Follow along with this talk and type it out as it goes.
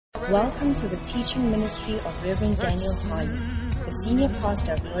Welcome to the teaching ministry of Reverend Daniel Harley, the senior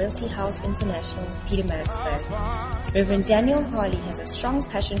pastor of Loyalty House International, Pietermaritzburg. Reverend Daniel Harley has a strong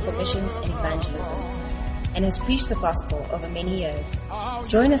passion for missions and evangelism and has preached the gospel over many years.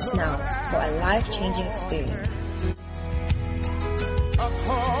 Join us now for a life-changing experience.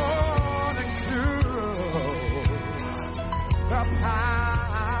 According to the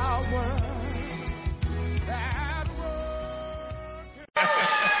power that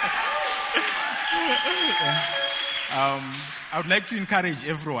I would like to encourage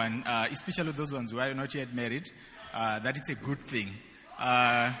everyone, especially those ones who are not yet married, that it's a good thing.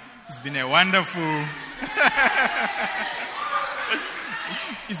 It's been a wonderful,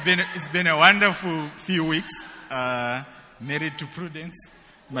 it's been a wonderful few weeks. Married to Prudence,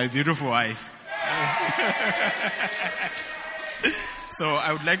 my beautiful wife. So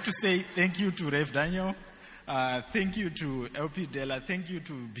I would like to say thank you to Rev Daniel, thank you to LP Della, thank you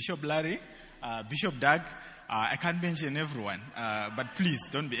to Bishop Larry, Bishop Doug. I can't mention everyone, but please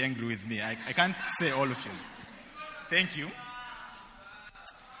don't be angry with me. I can't say all of you. Thank you.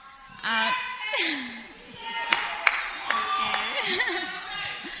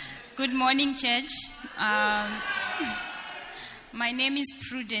 Good morning, church. My name is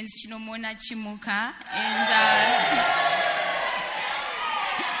Prudence Chinomona Chimuka, and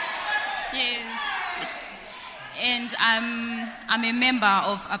yes, and I'm a member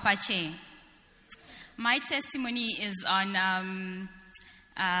of Apache. My testimony is on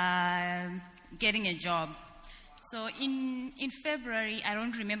getting a job. So in February, I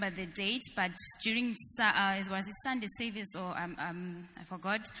don't remember the date, but during it was a Sunday service, or I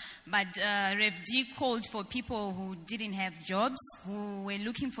forgot. But Rev D called for people who didn't have jobs, who were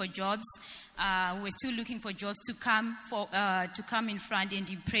looking for jobs, who were still looking for jobs, to come in front, and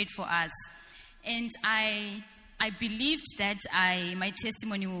he prayed for us. And I believed that my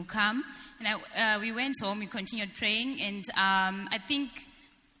testimony will come, and we went home. We continued praying, and I think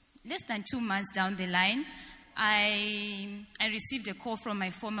less than 2 months down the line, I received a call from my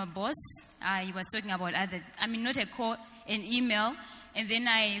former boss. He was talking about not a call, an email. And then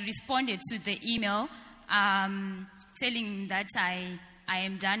I responded to the email telling that I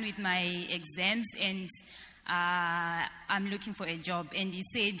am done with my exams and I'm looking for a job. And he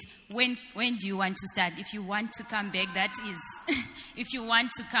said, when do you want to start? If you want to come back, that is, if you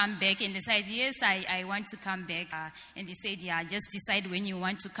want to come back. And I said, yes, I want to come back. And he said, yeah, just decide when you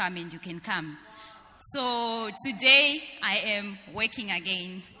want to come and you can come. So today I am working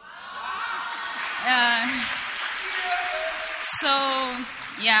again.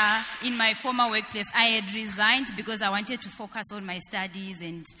 In my former workplace, I had resigned because I wanted to focus on my studies.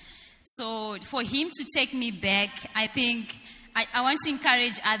 And so for him to take me back, I think I want to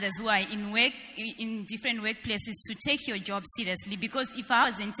encourage others who are in different workplaces to take your job seriously. Because if I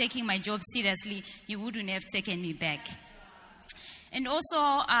wasn't taking my job seriously, you wouldn't have taken me back. And also,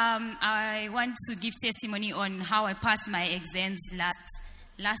 I want to give testimony on how I passed my exams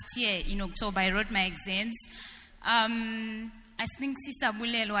last year in October. I wrote my exams. I think Sister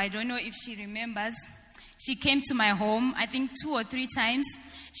Bulelo, I don't know if she remembers, she came to my home, I think 2 or 3 times.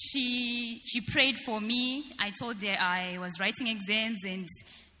 She prayed for me. I told her I was writing exams and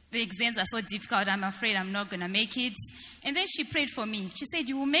the exams are so difficult. I'm afraid I'm not going to make it. And then she prayed for me. She said,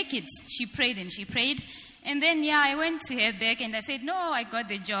 you will make it. She prayed and she prayed. And then, I went to her back and I said, no, I got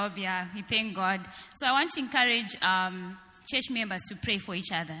the job. We thank God. So I want to encourage church members to pray for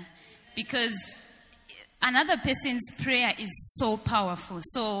each other, because another person's prayer is so powerful.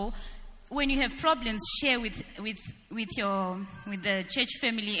 So when you have problems, share with the church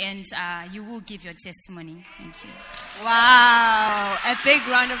family, and you will give your testimony. Thank you. Wow. A big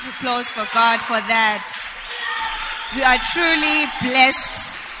round of applause for God for that. We are truly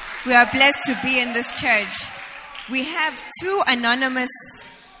blessed. We are blessed to be in this church. We have 2 anonymous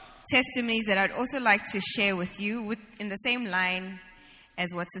testimonies that I'd also like to share with you in the same line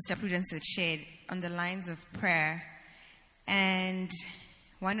as what Sister Prudence had shared, on the lines of prayer. And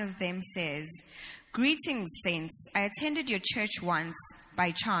one of them says, greetings, saints. I attended your church once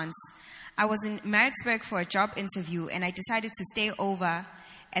by chance. I was in Maritzburg for a job interview, and I decided to stay over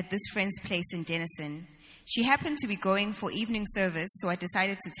at this friend's place in Denison. She happened to be going for evening service, so I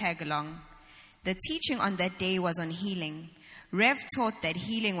decided to tag along. The teaching on that day was on healing. Rev taught that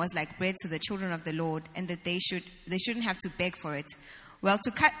healing was like bread to the children of the Lord, and that they shouldn't have to beg for it. Well,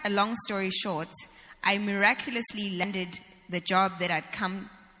 to cut a long story short, I miraculously landed the job that I'd come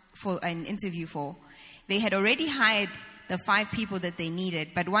for an interview for. They had already hired the 5 people that they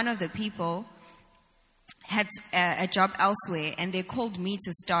needed, but one of the people had a job elsewhere, and they called me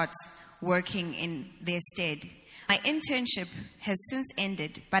to start working in their stead. My internship has since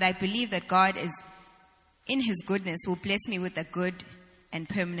ended, but I believe that God is, in His goodness, will bless me with a good and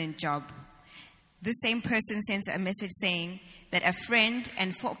permanent job. This same person sent a message saying that a friend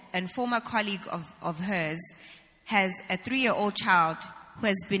and former colleague of hers has a 3-year-old child who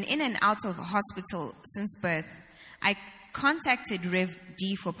has been in and out of the hospital since birth. I contacted Rev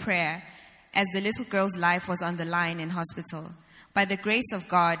D for prayer as the little girl's life was on the line in hospital. By the grace of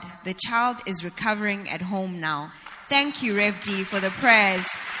God, the child is recovering at home now. Thank you, Rev D, for the prayers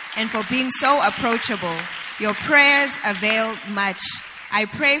and for being so approachable. Your prayers avail much. I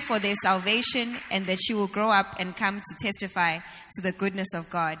pray for their salvation and that she will grow up and come to testify to the goodness of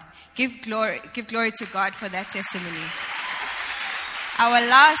God. Give glory to God for that testimony. Our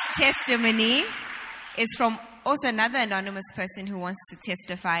last testimony is from also another anonymous person who wants to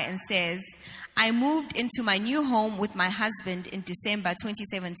testify and says, I moved into my new home with my husband in December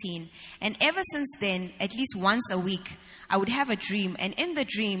 2017. And ever since then, at least once a week, I would have a dream. And in the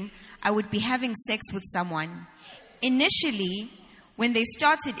dream, I would be having sex with someone. Initially, when they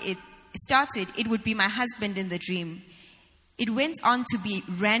started, it would be my husband in the dream. It went on to be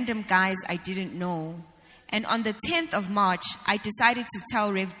random guys I didn't know. And on the 10th of March, I decided to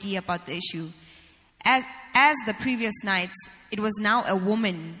tell Rev D about the issue. As the previous nights, it was now a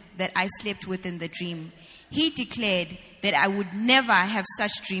woman that I slept with in the dream. He declared that I would never have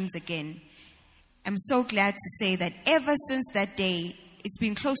such dreams again. I'm so glad to say that ever since that day, it's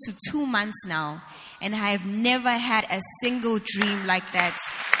been close to 2 months now, and I have never had a single dream like that.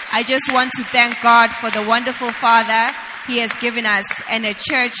 I just want to thank God for the wonderful Father He has given us and a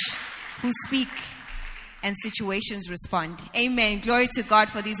church who speak and situations respond. Amen. Glory to God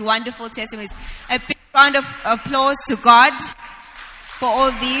for these wonderful testimonies. A big round of applause to God for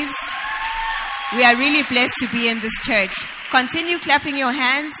all these. We are really blessed to be in this church. Continue clapping your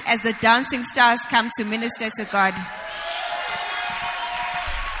hands as the dancing stars come to minister to God.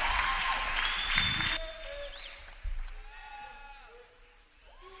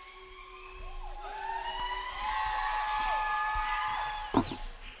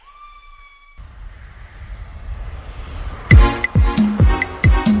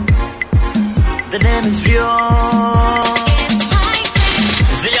 The name is Rio.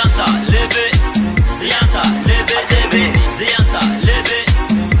 Zianta, live it. Zianta, live it, live it. Zianta, live it.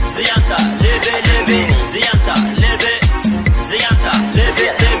 Zianta, live it, live it. Zianta, live it. Zianta, live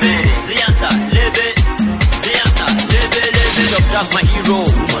it, live it. Zianta, live it. Zianta, live it, live it. Bishop Dag, my hero.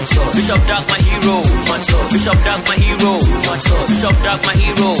 Bishop Dag, my hero. Bishop Dag, my hero. Bishop Dag, my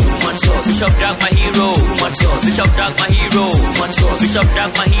hero. Bishop Dag, my hero. Bishop Dag, my hero. Bishop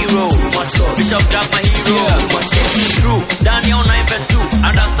Dag, my hero. Bishop Dag, my hero. It is true. Daniel 9:2.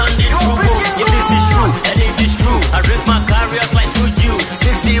 Understanding true books. If this is true, and it is true. I read my career like fruit juice.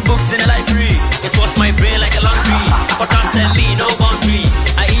 60 books in a library. It was my brain like a laundry. But tell me no boundary.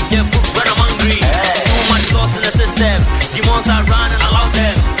 I eat their books when I'm hungry. Too much sauce in the system. Demons are run and allow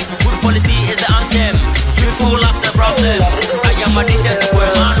them. Good policy is the anthem. Useful after the problem. I am addicted to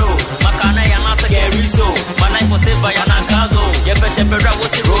Hermano. Makana yanasa geriso. My life was saved by Anakazo. Yepeshepera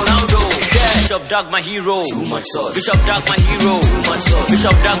was the Ronaldo. Bishop Dag, my hero. Too much sauce. Bishop Dag, my hero. Too much sauce.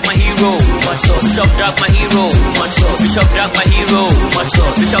 Bishop Dag, my hero. Too much sauce. Bishop Dag, my hero. Too much sauce. Bishop Dag, my hero. Too much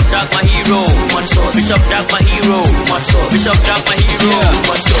sauce. Bishop Dag, my hero. Too much sauce. Bishop Dag, my hero. Too much sauce. Bishop Dag, my hero. Too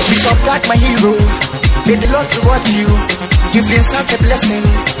much sauce. Bishop Dag, my hero. May the Lord reward you. You've been such a blessing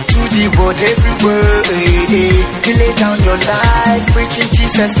to the world everywhere. You lay down your life, preaching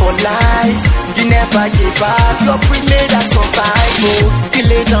Jesus for life. You never give up, your prayer made us survive. You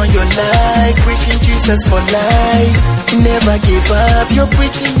lay down your life, preaching Jesus for life. You never give up, your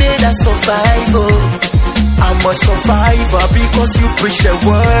preaching made us survive. I'm a survivor because you preach the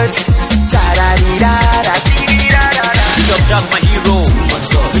word. Bishop Dag, my hero.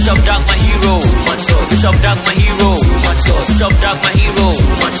 Bishop Dag, my hero. Bishop Dag, my hero. Bishop Dag, my hero.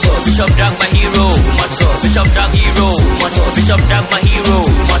 Bishop Dag, my hero. Bishop Dag, hero. Bishop Dag, my hero.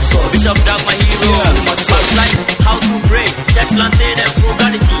 Bishop Dag, my hero. Life, how to pray, church planted and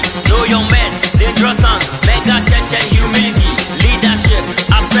frugality. Know your men, dangerous sons, mega church and humility. Leadership,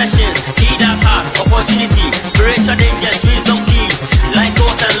 aspirations, leaders heart, opportunity. Spiritual dangers, wisdom keys, like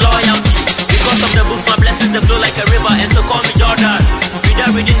oath and loyalty. Because of the books, my blessings they flow like a river, and so call me Jordan.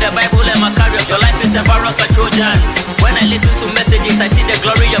 Reading the Bible and my career, your life is a virus like Trojan. When I listen to messages, I see the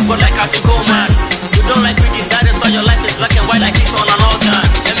glory of God like Ashley Coleman. You don't like reading, that is why your life is black and white like this on an organ.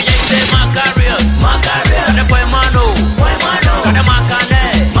 Let me just say my career. Kade Poemano, Kade Makane,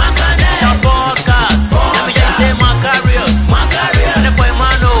 Shout podcast. Let me just say my career. Kade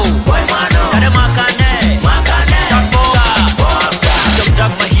Poemano, Kade Makane, Shout podcast. Bishop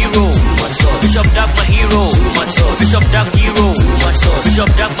Dag, my hero. Bishop Dag, my hero.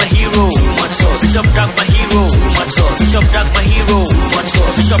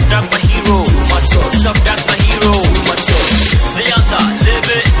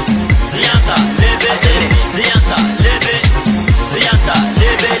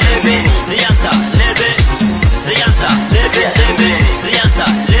 lebe, Zianta, lebe, Zianta, lebe, lebe, Zianta,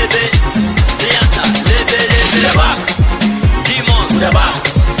 lebe, Zianta, lebe, lebe. To the back, demons to the back,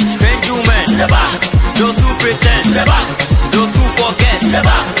 strange women to the back, those who pretend to the back, those who forget to the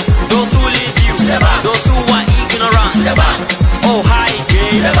back, those who leave you to the back, those who are ignorant to the back. Oh hi, J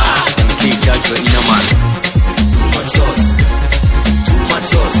to the back. MK judge for inner man. Too much sauce, too much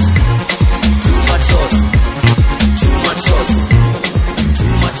sauce, too much sauce, too much sauce, too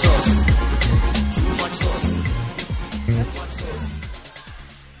much sauce, too much sauce, too much sauce.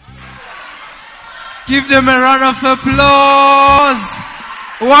 Give them a round of applause.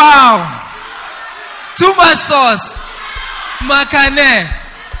 Wow. Too much sauce. Makane.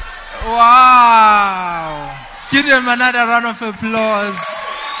 Wow. Give them another round of applause.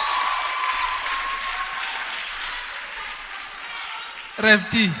 Rev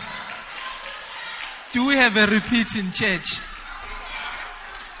D, do we have a repeat in church?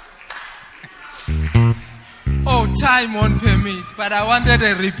 Oh, time won't permit, but I wanted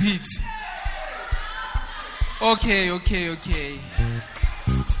a repeat. Okay.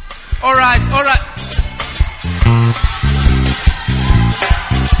 All right.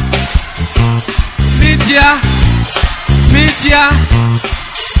 Media.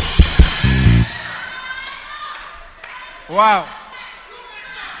 Wow.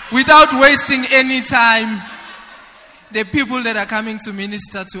 Without wasting any time, the people that are coming to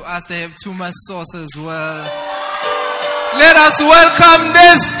minister to us, they have too much sauce as well. Let us welcome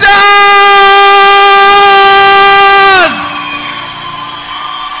the stars!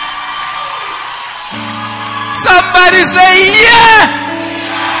 Somebody say yeah!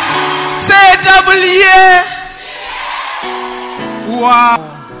 Say a double yeah! Wow.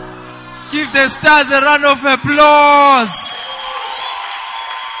 Give the stars a round of applause.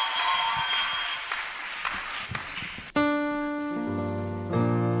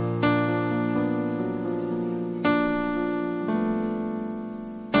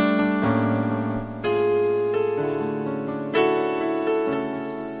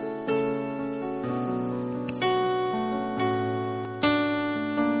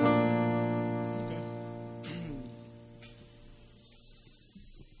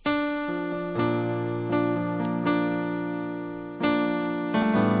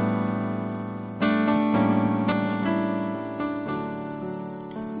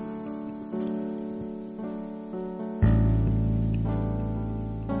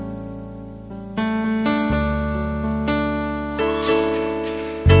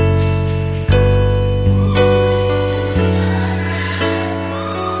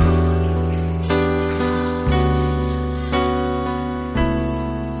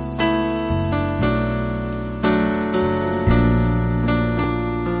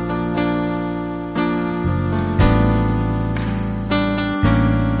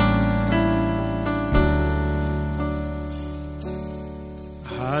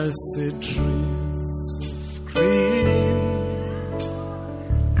 Blessed trees of green,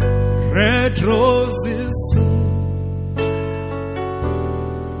 red roses soon,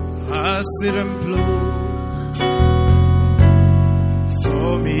 I sit and blow for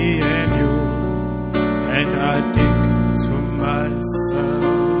me and you, and I think to myself,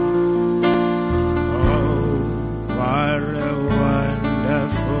 oh, what a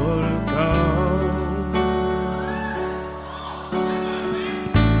wonderful God.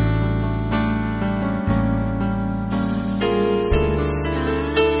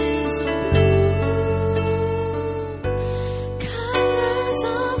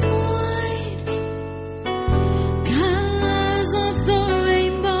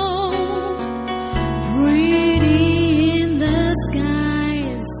 Pretty in the sky.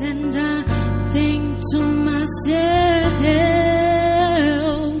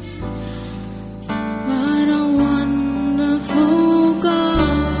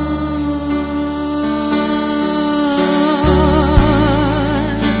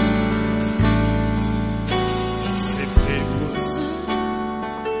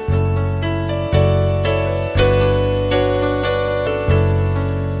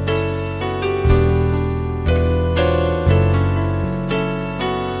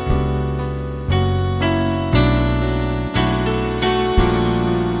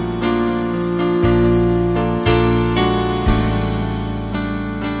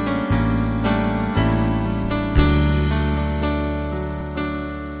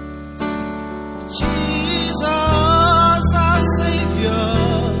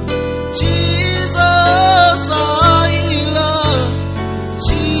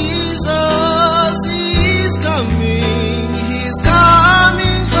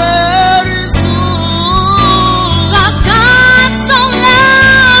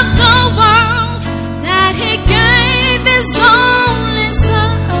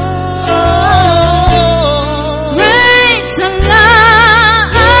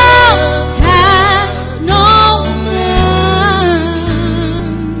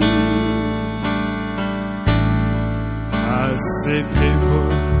 see people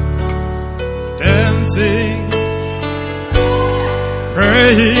dancing,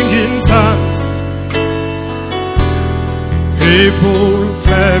 praying in tongues, people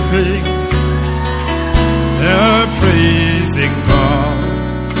clapping, they're praising God,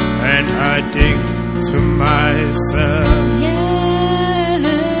 and I think to myself,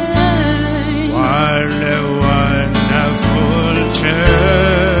 what a wonderful church.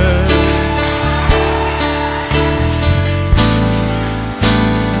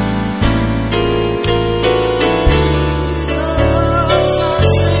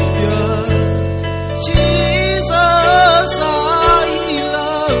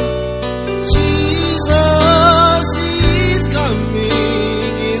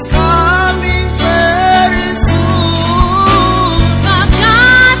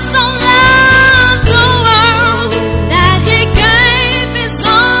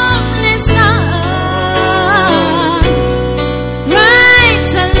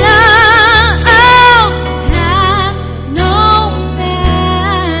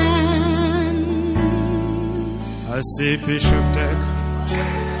 I see Bishop Deck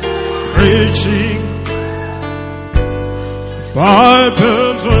preaching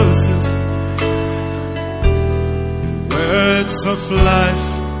Bible verses, words of life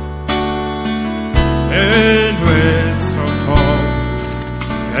and words of hope,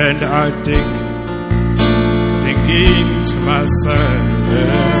 and I thinking to myself,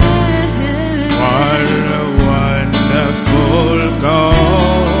 what a wonderful God.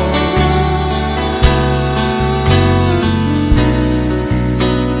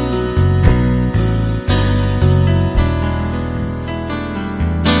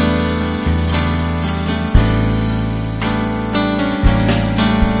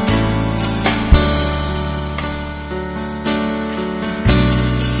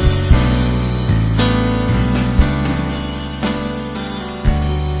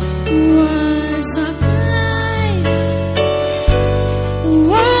 Words of life,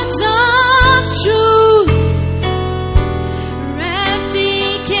 words of truth. Randy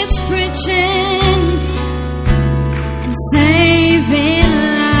keeps preaching and saving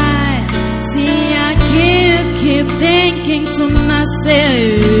lives. See, I keep thinking to myself,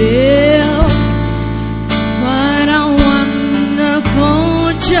 what a wonderful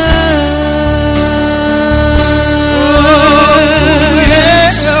church.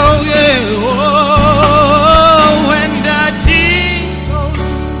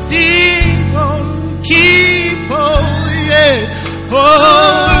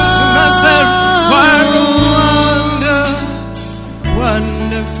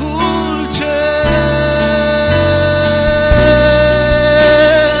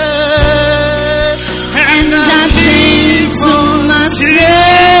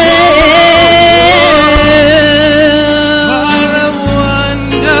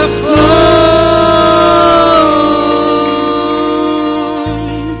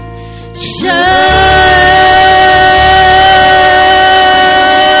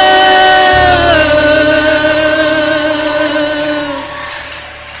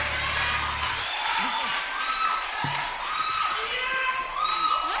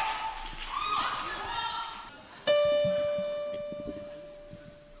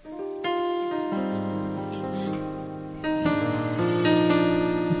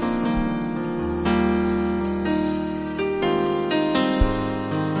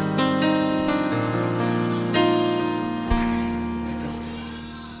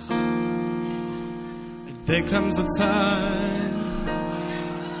 There comes a time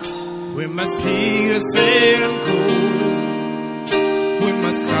we must hear a saying call. We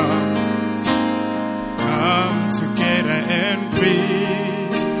must come together and pray.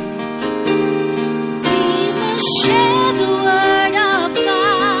 We must share the word of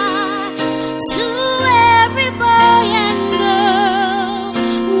God to every boy and girl.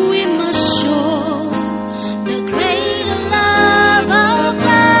 We must show the greater love of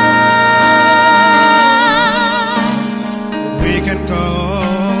God. We can go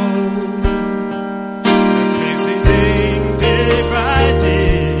visiting day by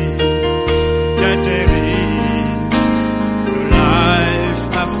day that there is no life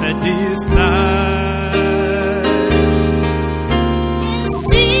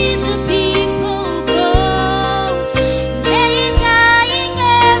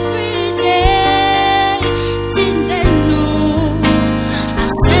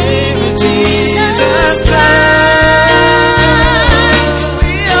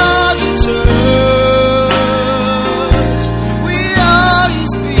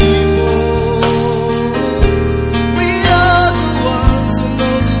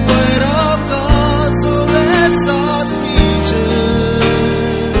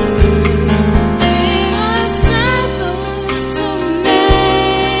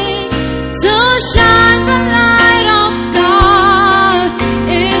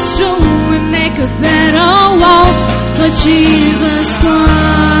Jesus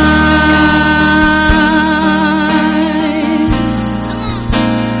Christ.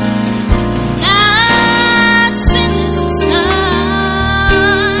 God sent His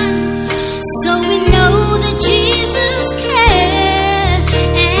Son, so we know that Jesus cared,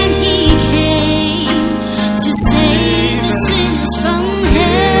 and He came to save the sinners from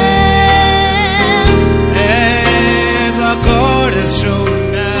hell. As our God has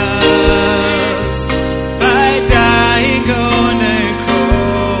shown us by dying on a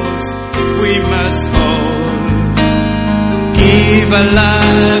cross, we must all give our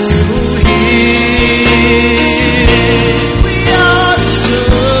lives to Him. We are the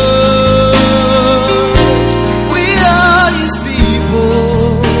church, we are His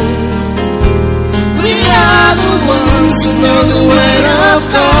people, we are the ones who know the Word of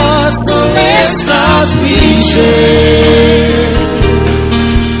God, so let's start preaching.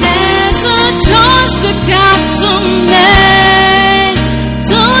 There's a choice we've got to make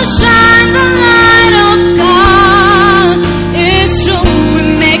to shine the light of God. It's true, we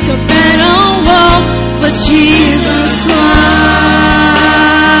make a better world for Jesus Christ.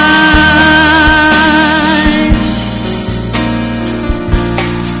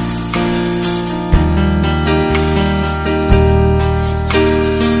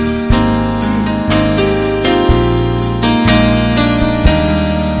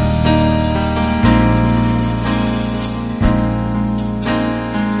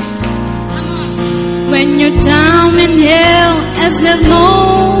 When you're down in hell, as there's no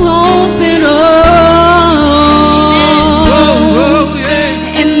hope at all.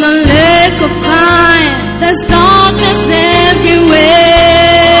 In the lake of fire, there's darkness everywhere.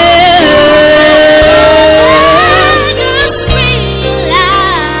 Just realize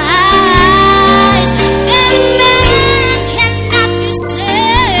that man cannot be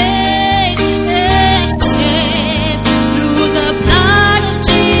saved except through the blood of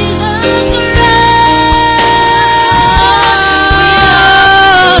Jesus Christ.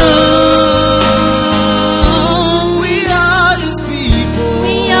 We are His people.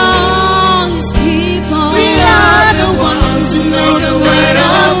 We are His people. We are the ones who know the Word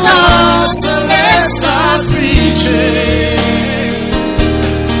of God, so let's start preaching.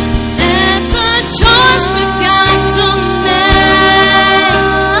 There's a choice we've got to make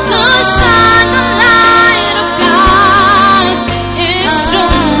to shine the light of God. It's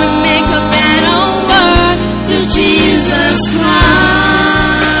true, we make a better world through Jesus Christ.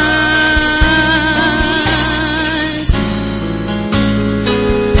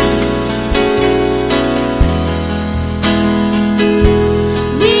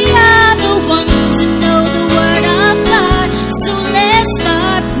 We are the ones who know the Word of God, so let's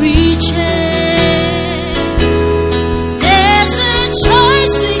start preaching. There's a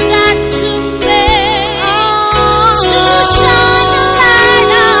choice we got to make to shine the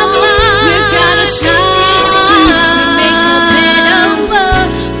light of God. We've got to shine to make a better world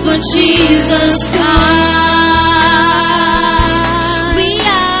for Jesus Christ. We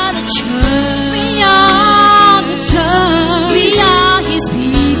are the church. We are the church. We are His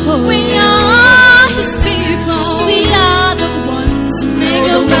people. We are His people. We are the ones who make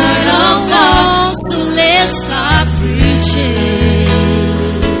a better world. So let's start preaching.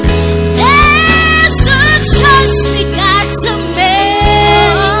 There's a choice we got to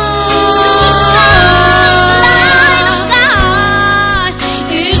make to shine the light of God.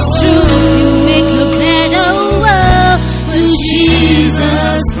 It's true, you make a better world for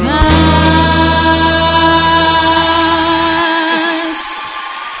Jesus Christ.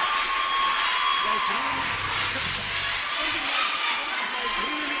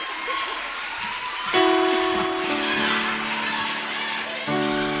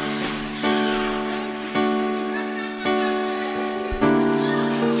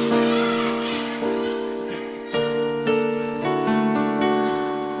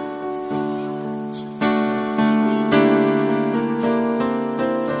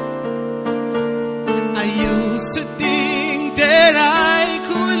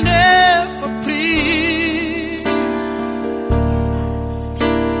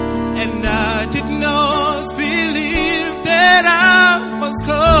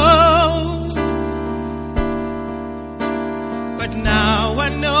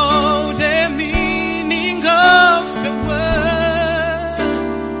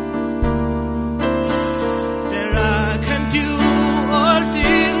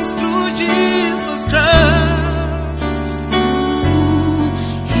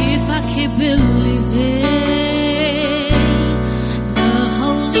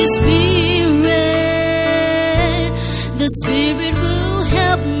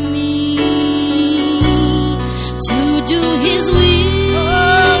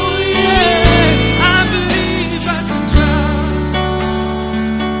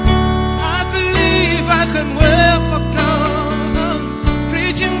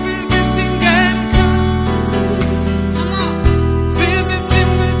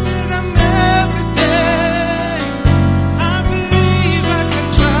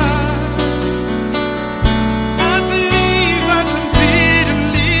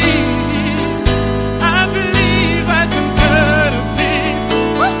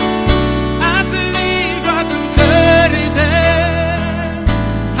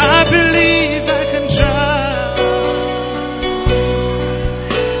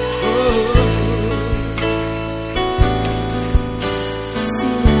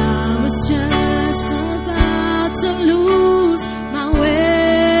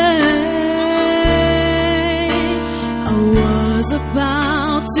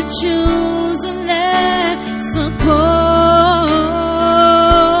 how to choose a lesser course,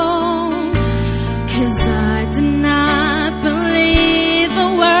 'cause I do not believe the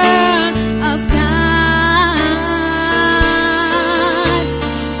word of God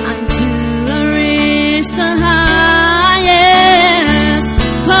until I reach the highest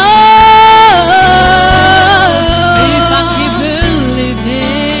course. If I keep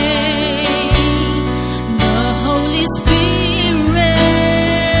believing the Holy Spirit,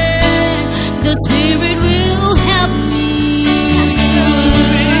 the Spirit will help me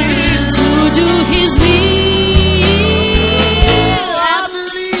to do His will. I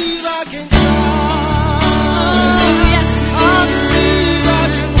believe I can try. Oh, yes. I believe I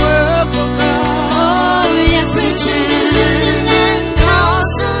can work for God. Oh, yes. Preaching, visiting, and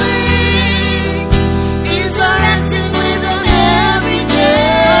counseling, interacting with them every day.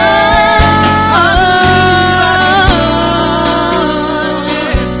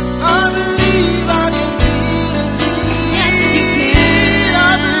 I believe I can feed and lead. Yes, you can. I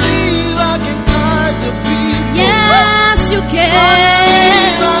believe I can guide the people. Yes, you I can.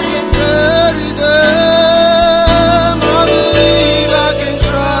 can carry them. I believe I can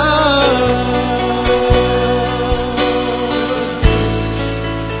try.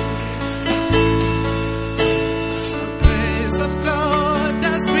 The grace of God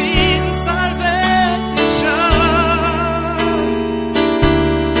that brings salvation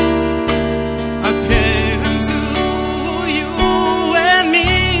appear unto you and me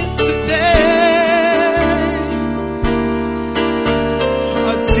today.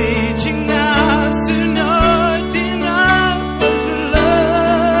 Teaching us to know the Lord,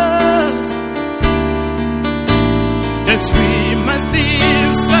 that we must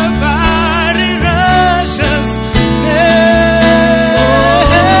live so very righteous.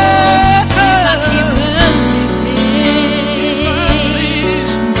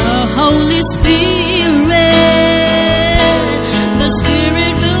 The Holy Spirit, the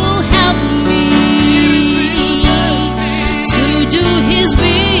Spirit will help me to do His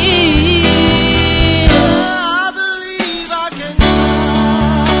will. I believe I can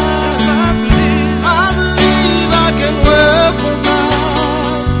I believe I can work for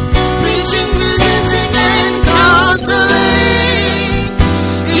God. Preaching, visiting, and counseling,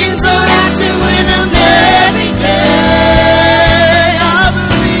 interacting with them every day. I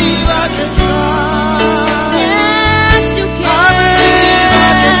believe I can try. Yes, you I believe I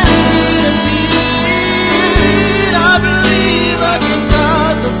can feed and lead. I believe I can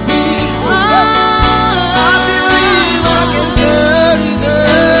guide the people. I believe I can carry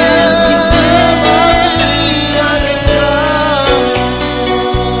them. I believe I can try.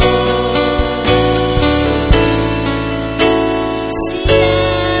 See,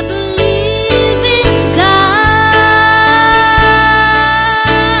 I believe in God.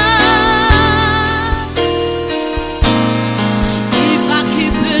 If I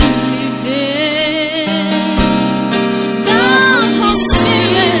keep believing, God will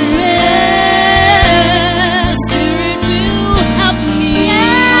Spirit will help me.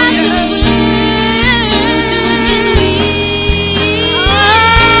 Yes, He will. To do His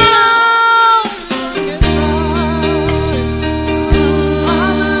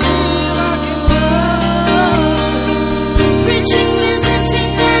Preaching,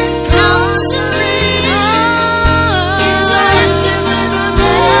 visiting, and counseling, interacting with them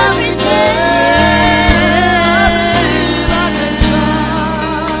every day. I believe I can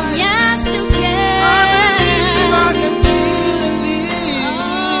try. Yes, you I believe I can. can feed and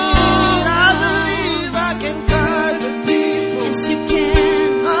lead. I believe I can guide the people. Yes, you can.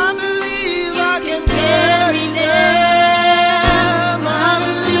 I believe I can carry carry them. I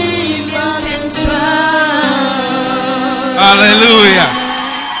believe I can try. Hallelujah.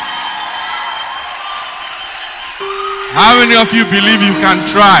 How many of you believe you can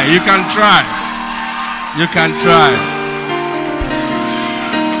try? You can try. You can try.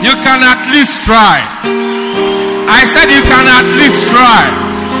 You can at least try. I said you can at least try.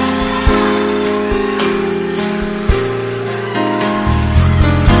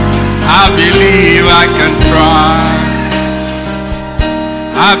 I believe I can try.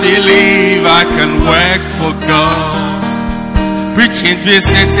 I believe I can work for God. Preaching,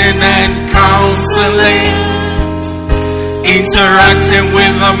 visiting, and counseling, interacting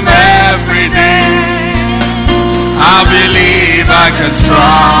with them every day. I believe I can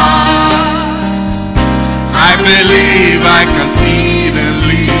try. I believe I can feed and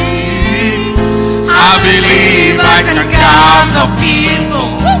lead. I believe I can gather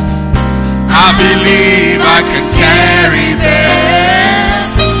people. I believe I can carry them.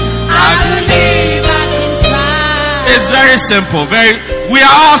 I believe I can try. It's very simple. We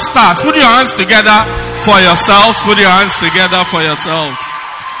are all stars. Put your hands together for yourselves. Put your hands together for yourselves.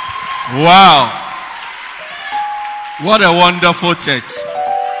 Wow. What a wonderful church.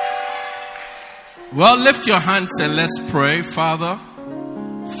 Well, lift your hands and let's pray. Father,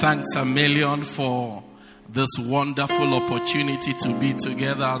 thanks a million for this wonderful opportunity to be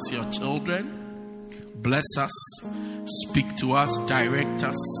together as your children. Bless us, speak to us, direct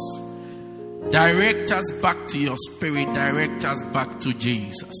us. Direct us back to your spirit, direct us back to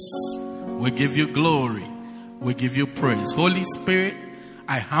Jesus. We give you glory, we give you praise. Holy Spirit,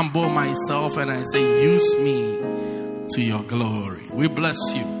 I humble myself and I say, use me to your glory. We bless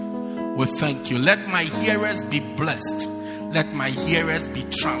you, we thank you. Let my hearers be blessed, let my hearers be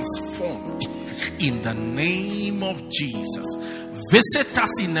transformed. In the name of Jesus, visit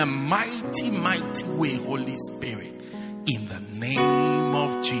us in a mighty, mighty way, Holy Spirit. In the name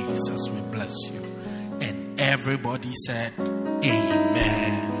of Jesus, we bless you. And everybody said,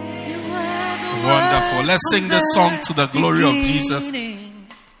 Amen. Wonderful. Let's sing this song to the glory of Jesus.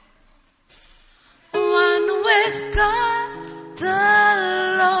 One with God, the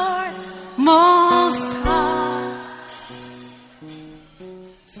Lord Most High.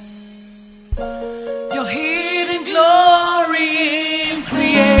 Your hidden glory in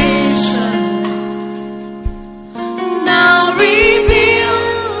creation, now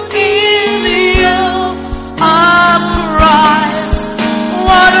revealed in you are Christ.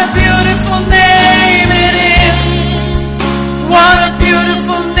 What a beautiful name it is. What a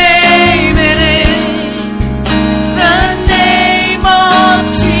beautiful name it is. The name of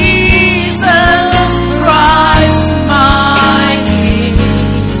Jesus Christ, my King.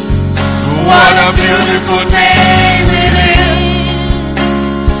 What a beautiful name it is.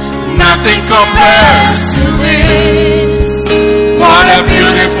 Nothing compares to it. What a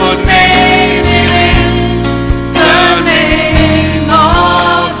beautiful name it is. The name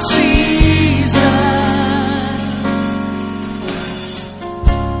of Jesus.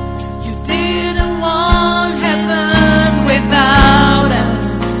 You didn't want heaven without us.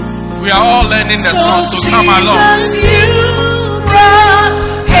 We are all learning the song, so come along. Jesus, you brought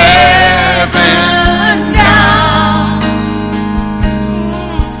heaven down.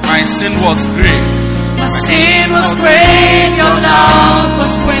 My sin was great. My sin was great, your love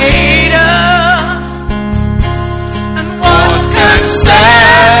was greater. And what can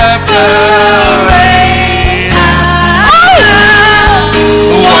separate us?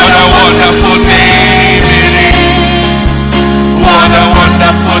 What a wonderful name it is. What a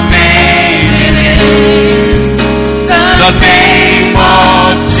wonderful name it is. The name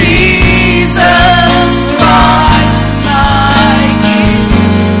of Jesus Christ, my King.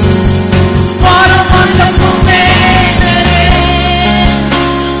 What a wonderful name it is.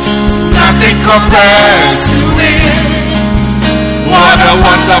 Nothing compares to it. What a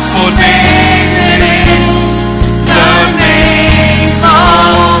wonderful name it is. The name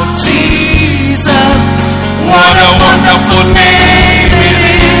of Jesus. What a wonderful name it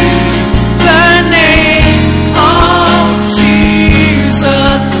is. The name of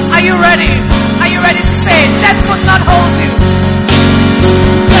Jesus. Are you ready? Are you ready to say it? Death could not hold you.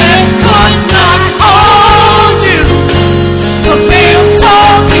 Death could not hold you. The veil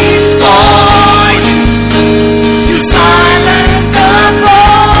tore before you. You silenced the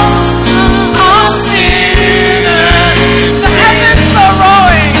voice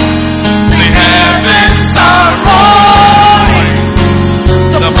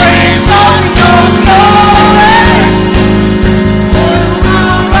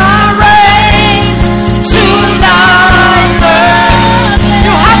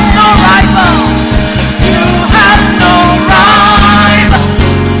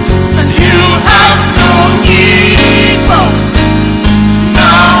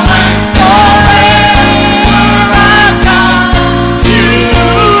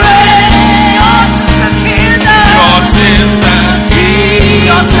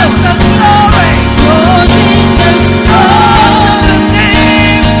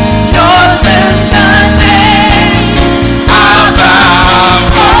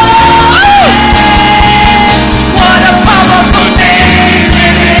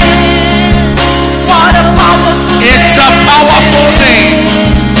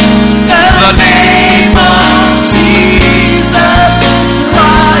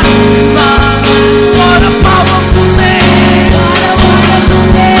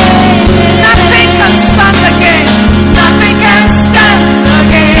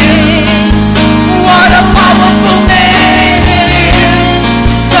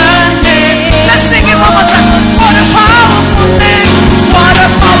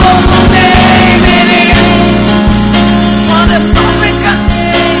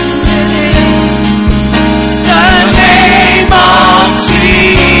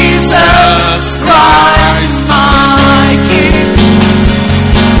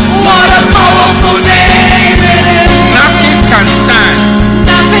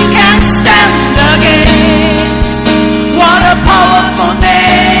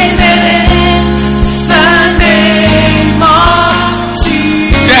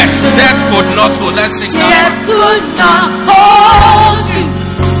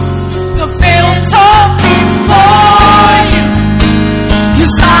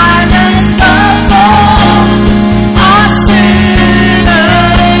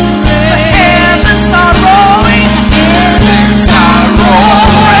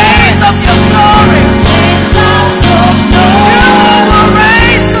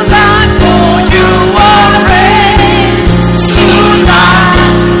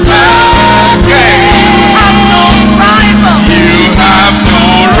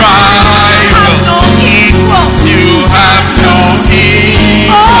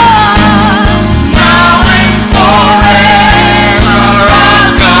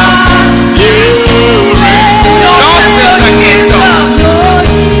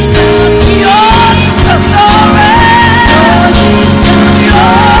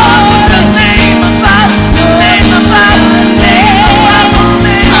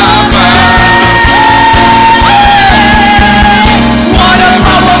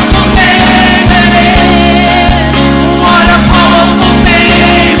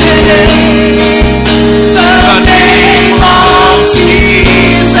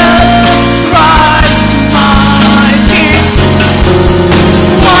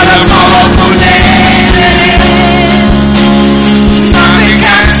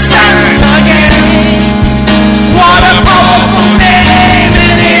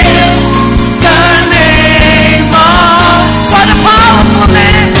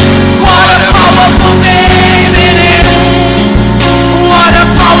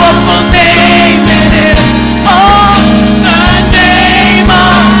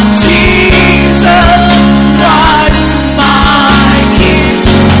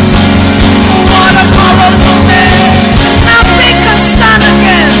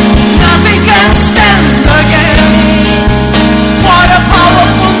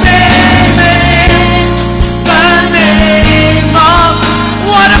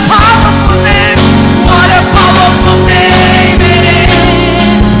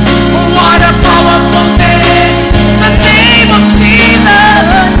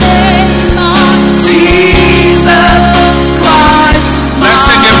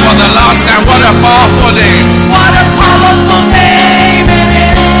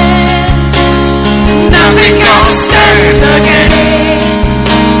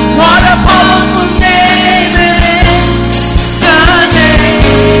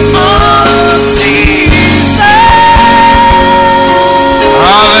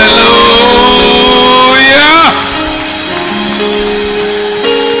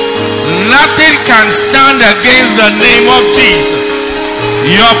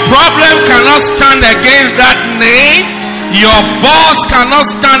Your problem cannot stand against that name. Your boss cannot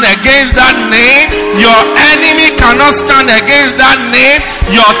stand against that name. Your enemy cannot stand against that name.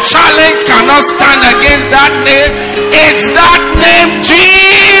 Your challenge cannot stand against that name. It's that name,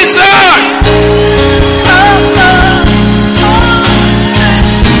 Jesus.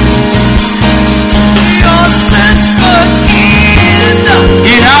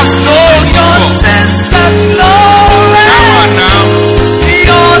 He has no equal. Come on now.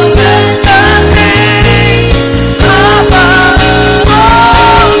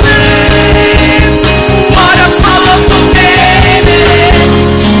 What a powerful name.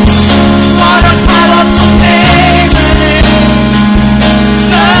 What a powerful name.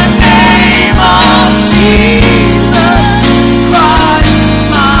 The name of Jesus Christ,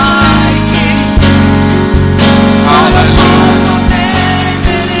 my King.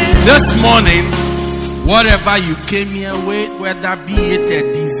 This morning, whatever you came here with, whether be it a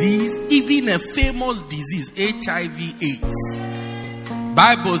disease, even a famous disease, HIV/AIDS,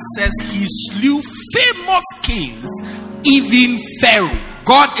 Bible says he slew famous kings, even Pharaoh.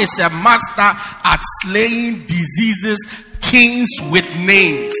 God is a master at slaying diseases, kings with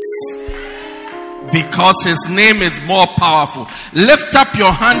names, because his name is more powerful. Lift up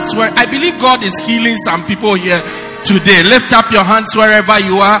your hands where I believe God is healing some people here today. Lift up your hands wherever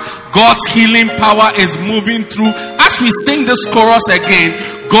you are. God's healing power is moving through. As we sing this chorus again,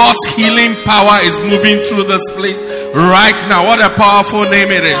 God's healing power is moving through this place right now. What a powerful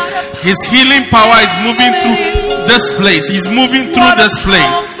name it is. His healing power is moving through this place. He's moving through this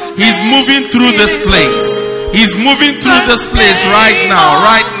place. He's moving through this place. He's moving through this place right now.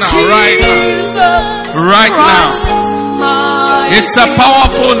 Right now. Right now. Right now. It's a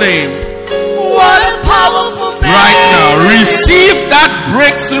powerful name. What a powerful name. Right now, receive that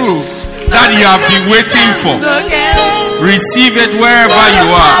breakthrough that you have been waiting for. Receive it wherever you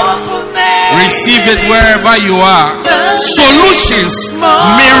are. Receive it wherever you are. Solutions,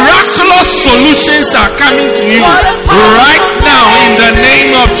 miraculous solutions are coming to you right now in the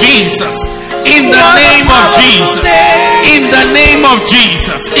name of Jesus. In the name of Jesus. In the name of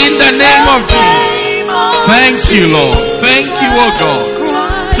Jesus. In the name of Jesus. Thank you, Lord. Thank you, oh God.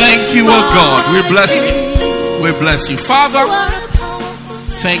 Thank you, oh God. We bless you. We bless you. Father,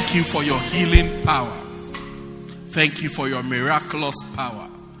 thank you for your healing power. Thank you for your miraculous power.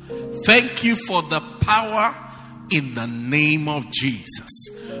 Thank you for the power in the name of Jesus.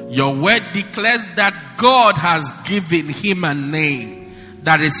 Your word declares that God has given him a name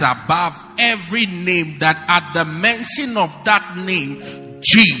that is above every name, that at the mention of that name,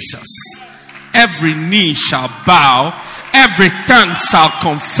 Jesus, every knee shall bow, every tongue shall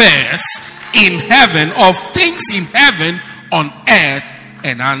confess in heaven, of things in heaven, on earth,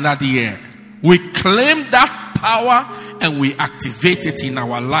 and under the earth. We claim that power and we activate it in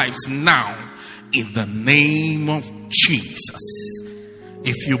our lives now in the name of Jesus.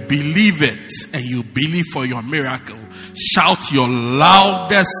 If you believe it and you believe for your miracle, shout your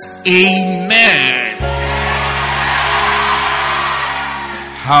loudest amen.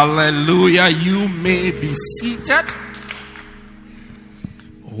 Hallelujah. You may be seated.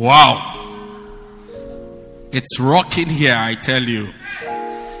 Wow. It's rocking here, I tell you.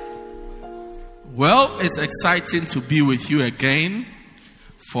 Well, it's exciting to be with you again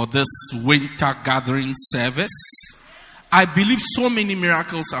for this winter gathering service. I believe so many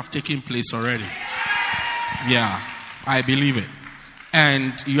miracles have taken place already. Yeah, I believe it.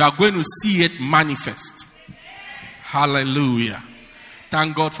 And you are going to see it manifest. Hallelujah.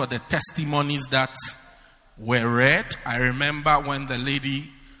 Thank God for the testimonies that were read. I remember when the lady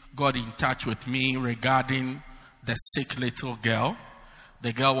got in touch with me regarding the sick little girl.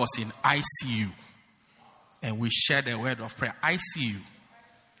 The girl was in ICU. And we shared a word of prayer. ICU.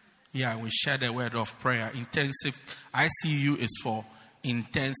 Yeah, we shared a word of prayer. Intensive. ICU is for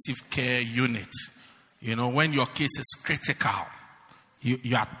intensive care unit. You know, when your case is critical,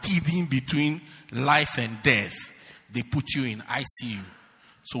 you are teething between life and death, they put you in ICU.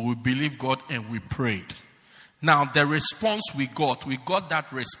 So we believe God and we prayed. Now, the response we got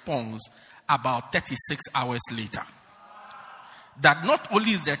that response about 36 hours later. That not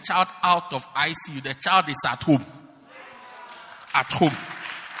only is the child out of ICU, the child is at home. At home.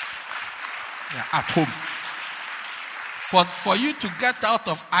 Yeah, at home. For you to get out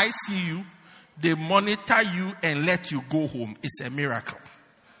of ICU, they monitor you and let you go home. It's a miracle.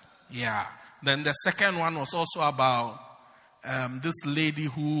 Yeah. Then the second one was also about this lady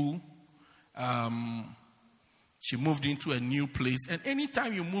who she moved into a new place. And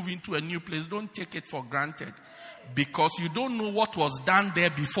anytime you move into a new place, don't take it for granted, because you don't know what was done there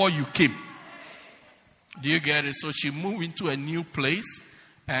before you came. Do you get it? So she moved into a new place,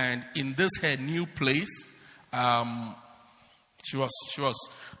 And in this her new place, she was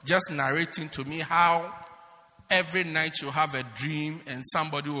just narrating to me how every night she'll have a dream and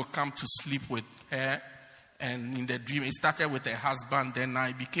somebody will come to sleep with her. And in the dream, it started with her husband, then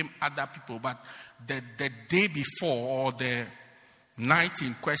it became other people. But the day before, or the night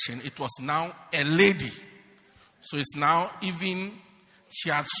in question, it was now a lady. So it's now even, she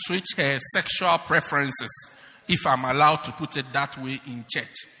has switched her sexual preferences, if I'm allowed to put it that way, in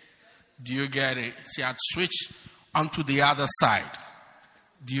church. Do you get it? She had switched onto the other side.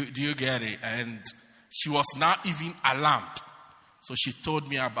 Do you get it? And she was now even alarmed. So she told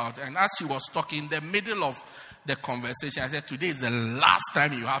me about it. And as she was talking, in the middle of the conversation, I said, today is the last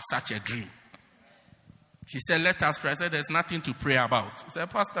time you have such a dream. She said, let us pray. I said, there's nothing to pray about. She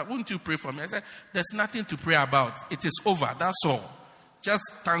said, Pastor, wouldn't you pray for me? I said, there's nothing to pray about. It is over. That's all. Just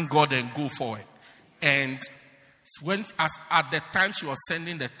thank God and go forward. And at the time she was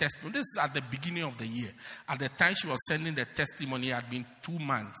sending the testimony, this is at the beginning of the year. At the time she was sending the testimony, it had been 2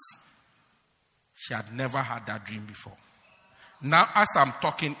 months. She had never had that dream before. Now, as I'm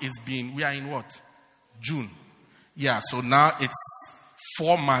talking, we are in what? June. Yeah, so now it's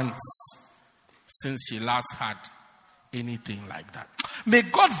 4 months since she last had anything like that. May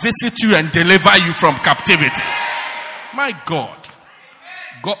God visit you and deliver you from captivity. My God.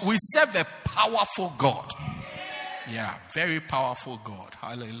 We serve a powerful God. Yeah, very powerful God.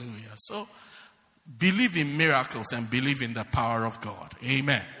 Hallelujah. So, believe in miracles and believe in the power of God.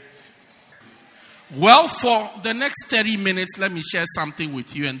 Amen. Well, for the next 30 minutes, let me share something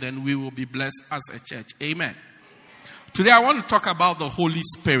with you and then we will be blessed as a church. Amen. Today I want to talk about the Holy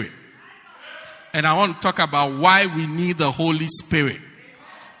Spirit. And I want to talk about why we need the Holy Spirit.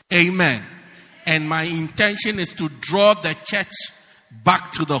 Amen. And my intention is to draw the church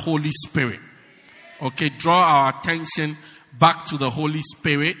back to the Holy Spirit. Okay, draw our attention back to the Holy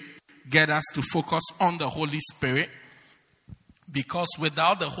Spirit. Get us to focus on the Holy Spirit. Because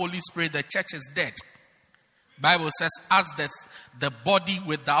without the Holy Spirit, the church is dead. Bible says, as the body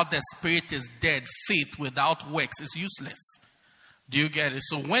without the Spirit is dead, faith without works is useless. Do you get it?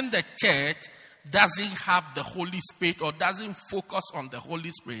 So when the church doesn't have the Holy Spirit or doesn't focus on the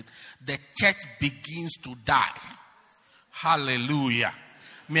Holy Spirit, the church begins to die. Hallelujah.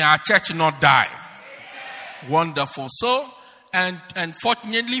 May our church not die. Wonderful. So, and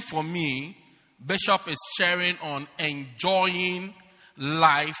fortunately for me, Bishop is sharing on enjoying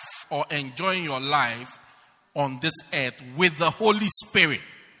life or enjoying your life on this earth with the Holy Spirit.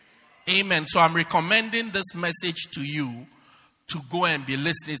 Amen. So I'm recommending this message to you to go and be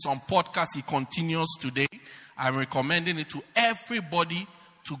listening. It's on podcast. It continues today. I'm recommending it to everybody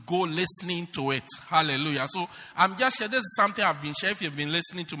to go listening to it. Hallelujah. So I'm just sharing. This is something I've been sharing. If you've been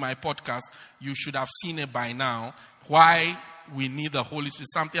listening to my podcast, you should have seen it by now. Why we need the Holy Spirit.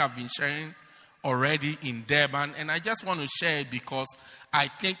 Something I've been sharing already in Durban, and I just want to share it because I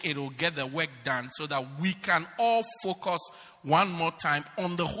think it will get the work done so that we can all focus one more time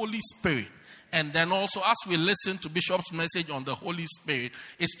on the Holy Spirit. And then also, as we listen to Bishop's message on the Holy Spirit,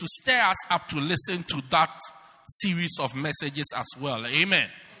 is to stir us up to listen to that series of messages as well. Amen.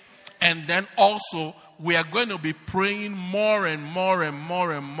 And then also, we are going to be praying more and more and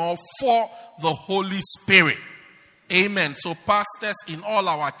more and more for the Holy Spirit. Amen. So pastors in all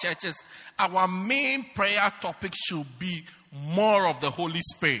our churches, our main prayer topic should be more of the Holy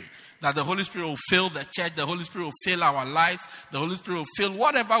Spirit. That the Holy Spirit will fill the church, the Holy Spirit will fill our lives, the Holy Spirit will fill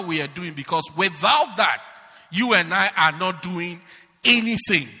whatever we are doing. Because without that, you and I are not doing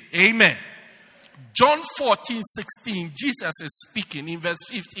anything. Amen. John 14:16, Jesus is speaking. In verse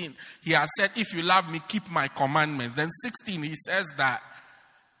 15, he has said, if you love me, keep my commandments. Then 16, he says that,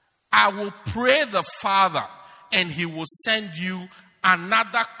 I will pray the Father, and he will send you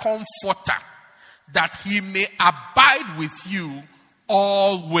another comforter, that he may abide with you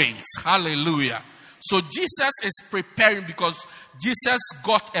always. Hallelujah. So Jesus is preparing, because Jesus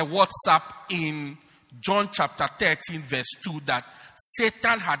got a WhatsApp in John chapter 13 verse 2 that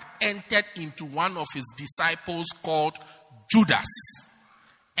Satan had entered into one of his disciples called Judas.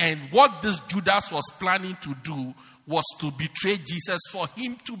 And what this Judas was planning to do was to betray Jesus for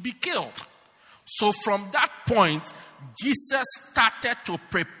him to be killed. So from that point, Jesus started to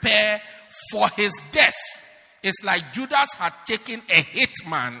prepare for his death. It's like Judas had taken a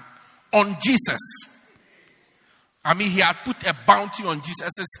hitman on Jesus. I mean, he had put a bounty on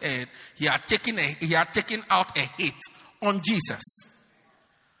Jesus' head. He had taken out a hit on Jesus.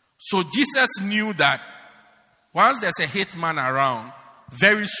 So Jesus knew that once there's a hitman around,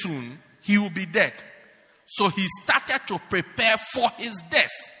 very soon he will be dead. So he started to prepare for his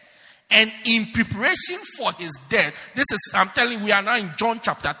death. And in preparation for his death, I'm telling you, we are now in John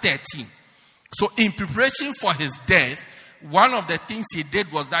chapter 13. So in preparation for his death, one of the things he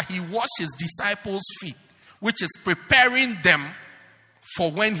did was that he washed his disciples' feet, which is preparing them for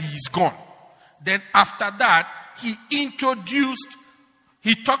when he is gone. Then after that, he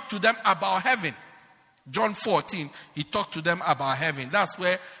talked to them about heaven. John 14, he talked to them about heaven. That's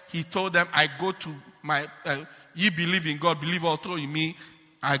where he told them, I go to you believe in God, believe also in me.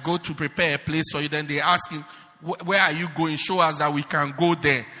 I go to prepare a place for you. Then they asked him, where are you going? Show us that we can go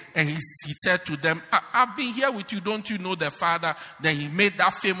there. And he said to them, I've been here with you. Don't you know the Father? Then he made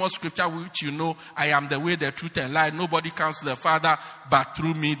that famous scripture which you know, I am the way, the truth, and life. Nobody comes to the Father but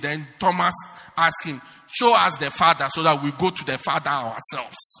through me. Then Thomas asked him, show us the Father so that we go to the Father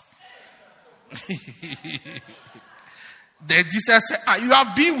ourselves. Then Jesus said, you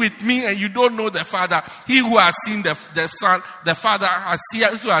have been with me and you don't know the Father. He who has seen the Son, the Father,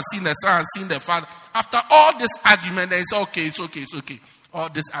 who has seen the Son, has seen the Father. After all this argument, it's okay. All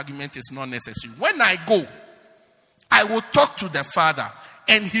this argument is not necessary. When I go, I will talk to the Father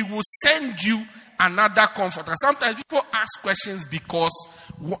and he will send you another comforter. Sometimes people ask questions because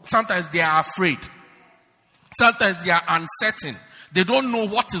sometimes they are afraid. Sometimes they are uncertain. They don't know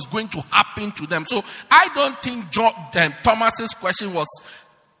what is going to happen to them. So I don't think Thomas's question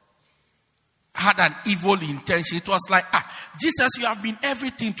had an evil intention. It was like, Jesus, you have been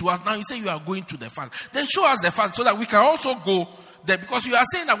everything to us. Now you say you are going to the Father. Then show us the Father so that we can also go there. Because you are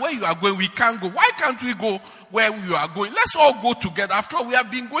saying that where you are going, we can't go. Why can't we go where you are going? Let's all go together. After all, we have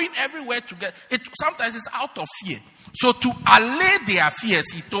been going everywhere together. Sometimes it's out of fear. So to allay their fears,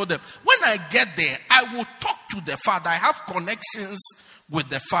 he told them, when I get there, I will talk to the Father. I have connections with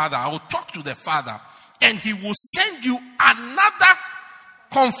the Father. I will talk to the Father. And he will send you another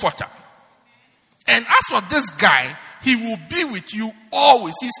comforter. And as for this guy, he will be with you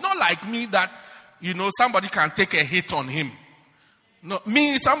always. He's not like me that, somebody can take a hit on him. No,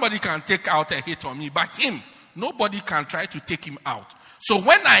 somebody can take out a hit on me. But him, nobody can try to take him out. So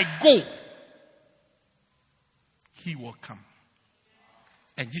when I go, he will come.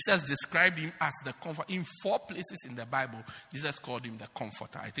 And Jesus described him as the comforter. In 4 places in the Bible, Jesus called him the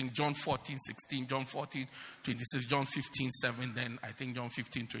comforter. I think John 14:16, John 14:26, John 15:7, then I think John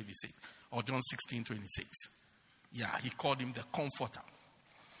 15:26, or John 16:26. Yeah, he called him the comforter.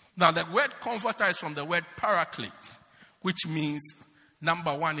 Now, the word comforter is from the word paraclete, which means,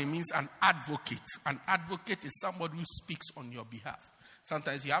 number one, it means an advocate. An advocate is somebody who speaks on your behalf.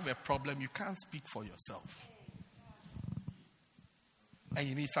 Sometimes you have a problem, you can't speak for yourself. And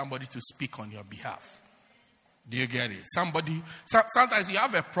you need somebody to speak on your behalf. Do you get it? Sometimes you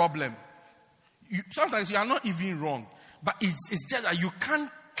have a problem. Sometimes you are not even wrong. But it's just that you can't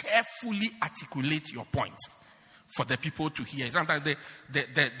carefully articulate your point for the people to hear. Sometimes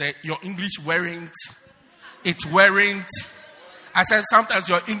your English weren't. I said sometimes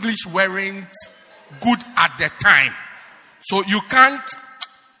your English weren't good at the time. So you can't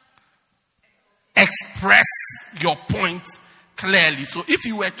express your point clearly. So if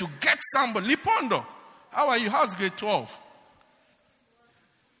you were to get somebody, Lipondo, how are you? How's grade 12?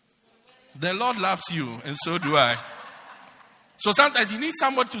 The Lord loves you, and so do I. So sometimes you need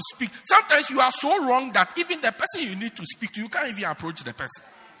somebody to speak. Sometimes you are so wrong that even the person you need to speak to, you can't even approach the person.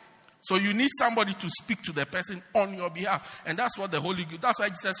 So you need somebody to speak to the person on your behalf. And that's what that's why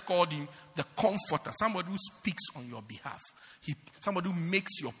Jesus called him the comforter. Somebody who speaks on your behalf. Somebody who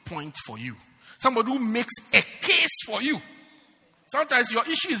makes your point for you. Somebody who makes a case for you. Sometimes your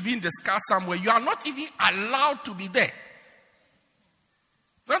issue is being discussed somewhere. You are not even allowed to be there.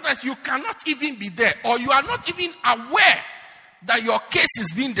 Sometimes you cannot even be there. Or you are not even aware that your case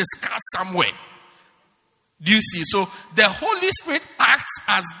is being discussed somewhere. Do you see? So the Holy Spirit acts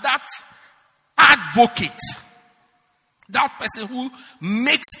as that advocate. That person who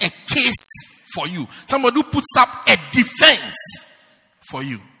makes a case for you. Somebody who puts up a defense for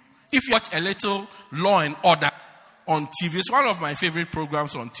you. If you watch a little Law and Order on TV, it's one of my favorite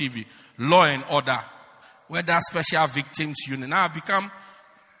programs on TV. Law and Order. Where that Special Victims Unit. Now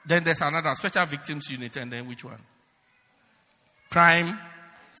then there's another Special Victims Unit, and then which one? Crime.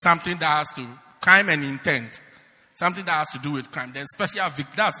 Something that has to, crime and intent. Something that has to do with crime. Then Special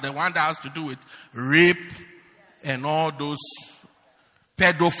Victims, that's the one that has to do with rape and all those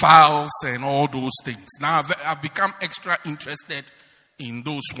pedophiles and all those things. Now I've become extra interested in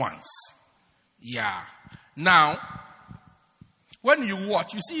those ones. Yeah. Now, when you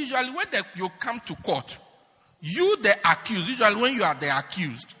watch, you see, usually when you come to court, you, the accused, usually when you are the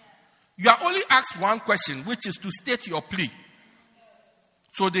accused, you are only asked one question, which is to state your plea.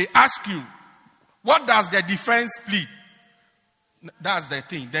 So they ask you, what does the defense plead? That's the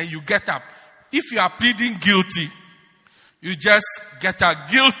thing. Then you get up. If you are pleading guilty, you just get out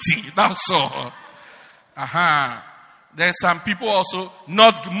guilty. That's all. There's some people also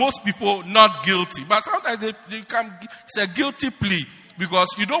most people not guilty, but sometimes they come. It's a guilty plea because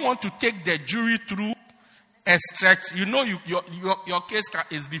you don't want to take the jury through a stretch. You know your case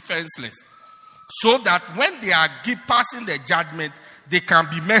is defenseless, so that when they are passing the judgment, they can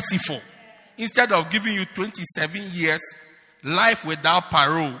be merciful. Instead of giving you 27 years life without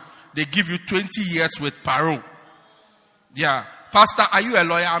parole, they give you 20 years with parole. Yeah, Pastor, are you a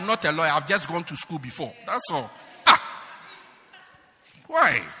lawyer? I'm not a lawyer. I've just gone to school before. That's all.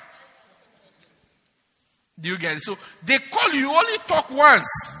 Why? Do you get it? So they call you, only talk once.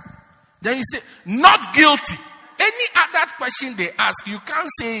 Then you say, not guilty. Any other question they ask, you can't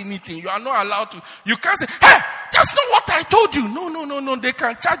say anything. You are not allowed to. You can't say, hey, that's not what I told you. No. They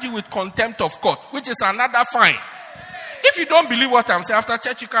can charge you with contempt of court, which is another fine. If you don't believe what I'm saying, after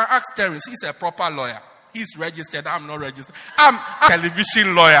church, you can ask Terence. He's a proper lawyer. He's registered. I'm not registered. I'm a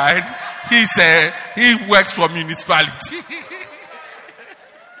television lawyer. And he works for municipality.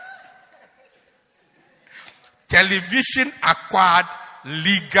 Television acquired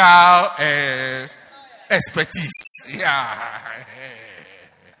legal expertise. Yeah.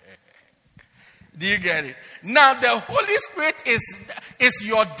 Do you get it? Now the Holy Spirit is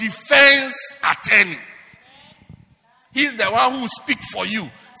your defense attorney. He's the one who speaks for you.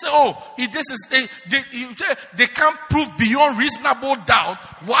 So, they can't prove beyond reasonable doubt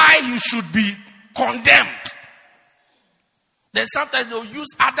why you should be condemned. Then sometimes they'll use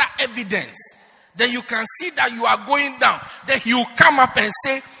other evidence. Then you can see that you are going down. Then he will come up and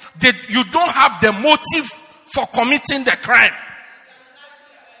say that you don't have the motive for committing the crime.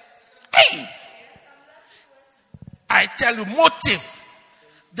 Hey! I tell you, motive.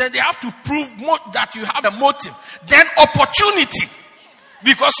 Then they have to prove that you have the motive. Then opportunity.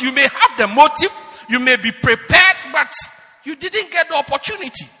 Because you may have the motive, you may be prepared, but you didn't get the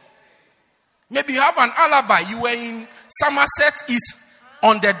opportunity. Maybe you have an alibi. You were in Somerset East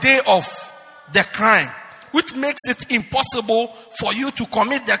on the day of the crime, which makes it impossible for you to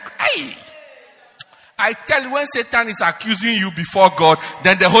commit the crime. I tell you, when Satan is accusing you before God,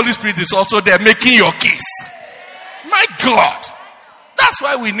 then the Holy Spirit is also there making your case. My God. That's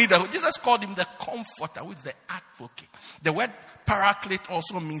why we need Jesus called him the comforter, which is the advocate. The word paraclete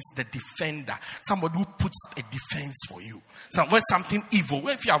also means the defender. Somebody who puts a defense for you. So when something evil,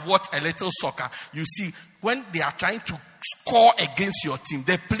 if you have watched a little soccer, you see when they are trying to score against your team,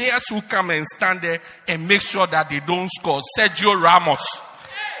 the players who come and stand there and make sure that they don't score. Sergio Ramos.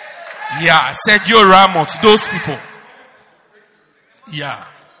 Yeah, Sergio Ramos, those people. Yeah.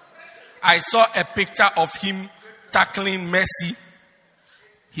 I saw a picture of him tackling Messi.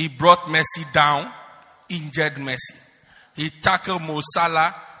 He brought Messi down, injured Messi. He tackled Mo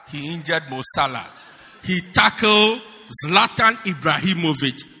Salah, he injured Mo Salah. He tackled Zlatan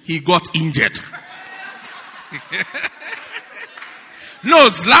Ibrahimovic, he got injured. No,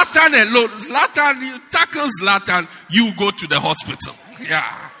 Zlatan alone. Zlatan, you tackle Zlatan, you go to the hospital.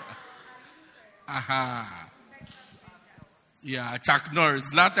 Yeah. Yeah, Chuck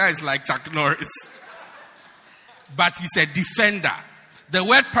Norris. Zlatan is like Chuck Norris. But he's a defender. The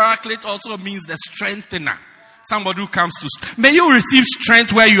word paraclete also means the strengthener. Somebody who comes to... May you receive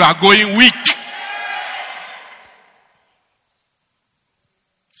strength where you are going weak.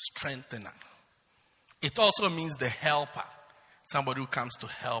 Strengthener. It also means the helper. Somebody who comes to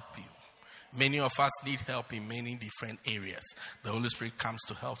help you. Many of us need help in many different areas. The Holy Spirit comes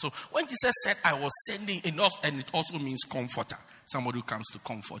to help. So when Jesus said, I was sending... And it also means comforter. Somebody who comes to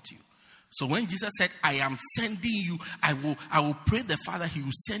comfort you. So when Jesus said, I am sending you, I will pray the Father, he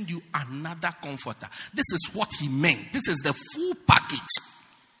will send you another comforter. This is what he meant. This is the full package.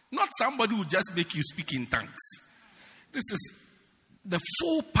 Not somebody who just make you speak in tongues. This is the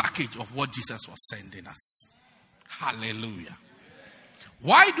full package of what Jesus was sending us. Hallelujah.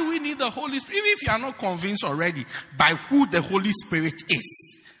 Why do we need the Holy Spirit? Even if you are not convinced already by who the Holy Spirit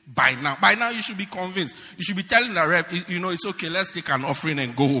is. By now you should be convinced. You should be telling the rep, it's okay, let's take an offering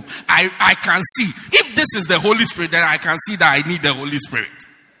and go home. I can see. If this is the Holy Spirit, then I can see that I need the Holy Spirit.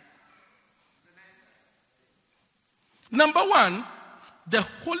 Number one, the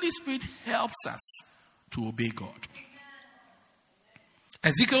Holy Spirit helps us to obey God.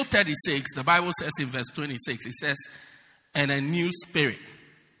 Ezekiel 36, the Bible says in verse 26, it says, and a new spirit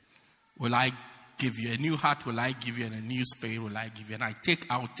will I give you, a new heart will I give you, and a new spirit will I give you. And I'll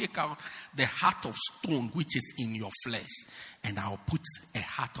take out the heart of stone which is in your flesh, and I'll put a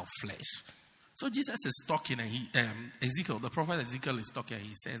heart of flesh. So Jesus is talking, and Ezekiel, the prophet Ezekiel is talking, and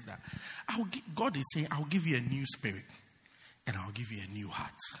he says that God is saying, I'll give you a new spirit. and I'll give you a new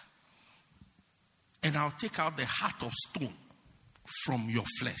heart. And I'll take out the heart of stone from your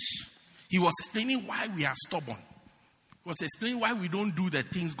flesh. He was explaining why we are stubborn. He was explaining why we don't do the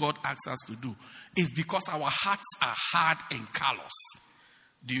things God asks us to do. It's because our hearts are hard and callous.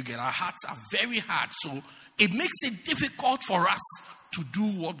 Do you get? Our hearts are very hard. So it makes it difficult for us to do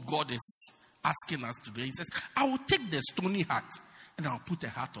what God is asking us to do. He says, I will take the stony heart and I'll put a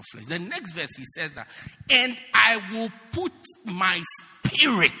heart of flesh. The next verse he says that, and I will put my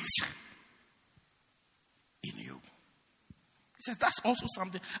spirit in you. He says that's also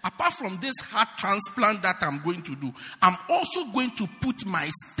something. Apart from this heart transplant that I'm going to do, I'm also going to put my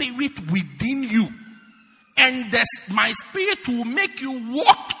spirit within you. And my spirit will make you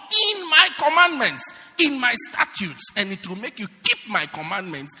walk in my commandments, in my statutes, and it will make you keep my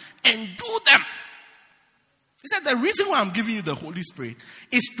commandments and do them. He said the reason why I'm giving you the Holy Spirit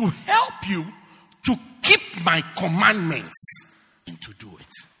is to help you to keep my commandments and to do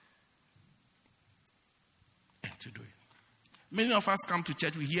it. And to do it. Many of us come to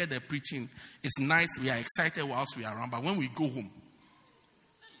church, we hear the preaching. It's nice, we are excited whilst we are around. But when we go home,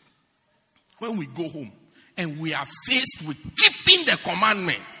 and we are faced with keeping the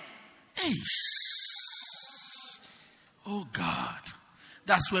commandment, hey, oh God,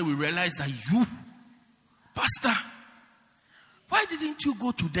 that's where we realize that you, Pastor, why didn't you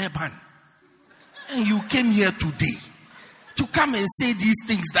go to Durban? And you came here today to come and say these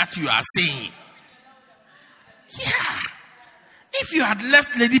things that you are saying. Yeah. If you had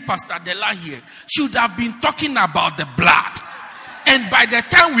left Lady Pastor Della here, she would have been talking about the blood. And by the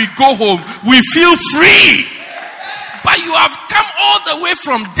time we go home, we feel free. But you have come all the way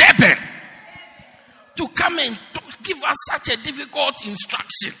from Durban to come and give us such a difficult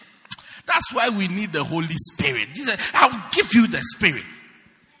instruction. That's why we need the Holy Spirit. Jesus, I'll give you the Spirit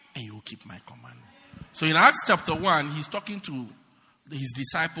and you will keep my commandment. So in Acts chapter 1, he's talking to his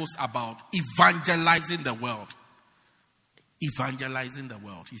disciples about evangelizing the world. Evangelizing the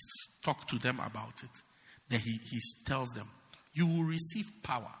world. He's talked to them about it. Then he tells them, you will receive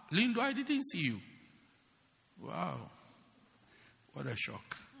power. Lindo, I didn't see you. Wow. What a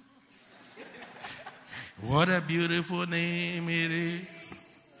shock. What a beautiful name it is.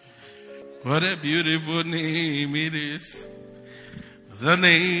 What a beautiful name it is. The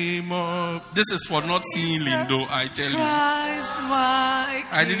name of... This is for not seeing Lindo, I tell you.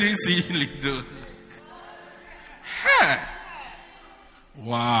 I didn't see Lindo. Hey.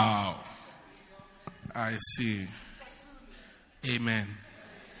 Wow. I see. Amen.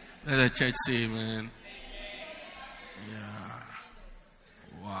 Let the church say amen. Yeah.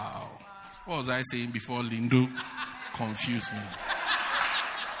 Wow. What was I saying before Lindo confused me?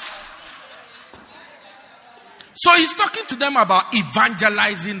 So he's talking to them about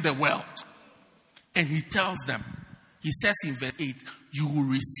evangelizing the world. And he tells them, he says in verse 8, you will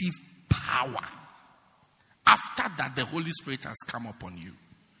receive power. After that, the Holy Spirit has come upon you.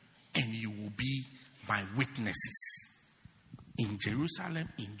 And you will be my witnesses. In Jerusalem,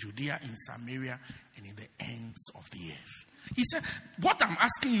 in Judea, in Samaria, and in the ends of the earth. He said, what I'm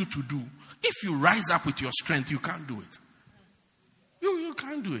asking you to do, if you rise up with your strength, you can't do it. You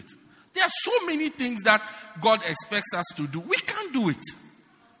can't do it. There are so many things that God expects us to do. We can't do it.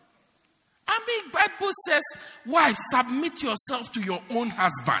 I mean, Bible says, wife, submit yourself to your own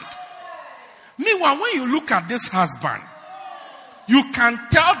husband. Meanwhile, when you look at this husband, you can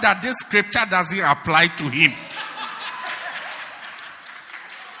tell that this scripture doesn't apply to him.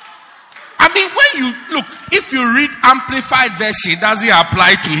 I mean, when you look, if you read Amplified Version, doesn't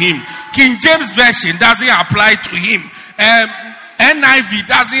apply to him. King James Version doesn't apply to him. NIV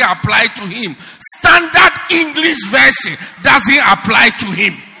doesn't apply to him. Standard English Version doesn't apply to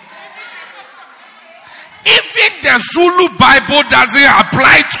him. Even the Zulu Bible doesn't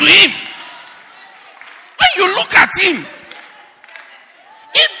apply to him. When you look at him,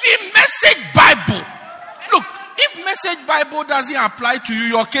 even Message Bible, look, if Message Bible doesn't apply to you,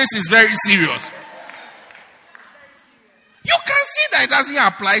 your case is very serious. You can see that it doesn't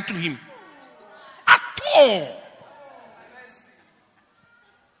apply to him at all.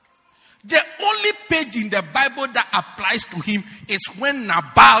 The only page in the Bible that applies to him is when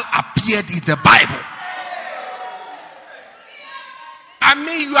Nabal appeared in the Bible. I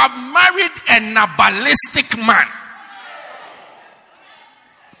mean, you have married a Nabalistic man.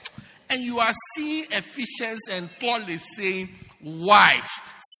 And you are seeing Ephesians, and Paul is saying, wives,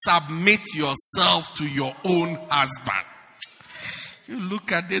 submit yourself to your own husband. You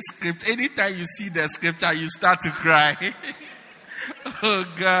look at this script. Anytime you see the scripture, you start to cry. Oh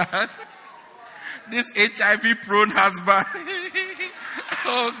God. This HIV-prone husband.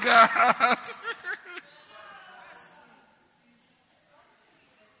 Oh God.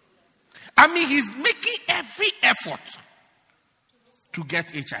 I mean, he's making every effort to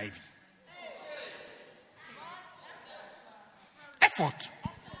get HIV. Effort.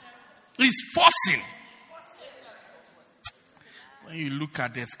 He's forcing. When you look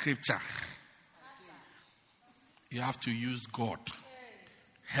at the scripture, you have to use God,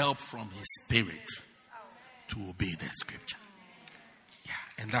 help from His Spirit to obey the scripture. Yeah,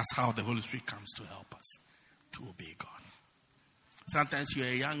 and that's how the Holy Spirit comes to help us to obey God. Sometimes you're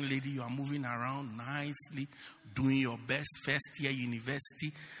a young lady, you are moving around nicely, doing your best, first year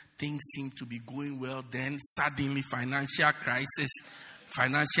university, things seem to be going well, then suddenly financial crisis,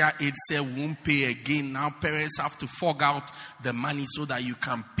 financial aid say won't pay again. Now parents have to fork out the money so that you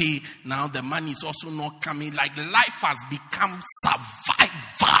can pay. Now the money is also not coming. Like life has become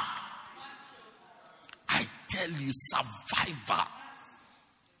survivor. I tell you, survivor.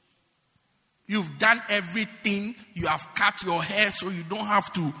 You've done everything. You have cut your hair so you don't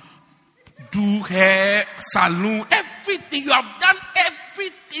have to do hair, salon, everything. You have done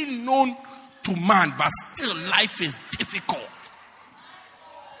everything known to man, but still life is difficult.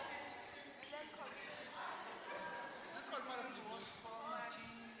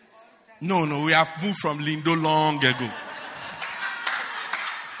 No, we have moved from Lindo long ago.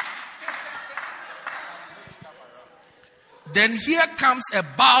 Then here comes a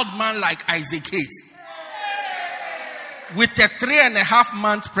bald man like Isaac Hayes with a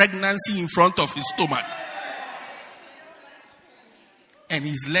 3.5-month pregnancy in front of his stomach. And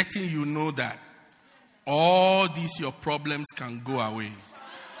he's letting you know that all these your problems can go away.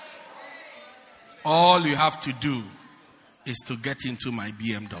 All you have to do is to get into my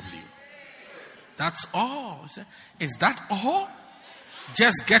BMW. That's all. Is that all?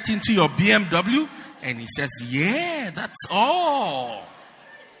 Just get into your BMW? And he says, yeah, that's all.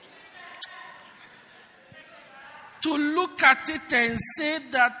 To look at it and say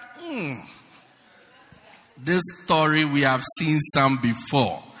that, this story we have seen some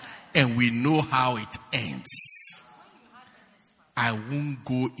before, and we know how it ends. I won't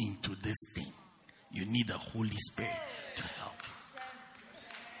go into this thing. You need the Holy Spirit to help you.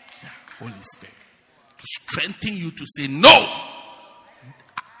 Yeah, Holy Spirit. To strengthen you to say, no!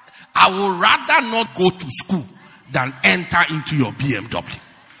 I would rather not go to school than enter into your BMW.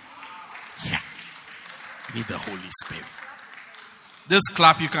 Yeah. You need the Holy Spirit. This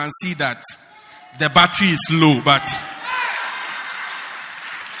clap, you can see that the battery is low, but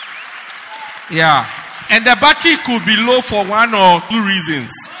yeah. And the battery could be low for one or two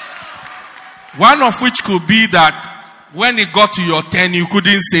reasons. One of which could be that when it got to your turn, you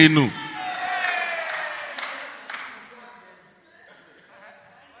couldn't say no.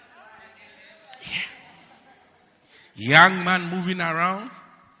 Young man moving around,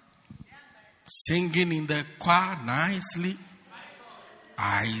 singing in the choir nicely.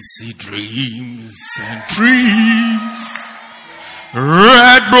 I see dreams and trees,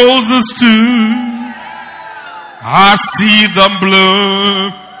 red roses too. I see them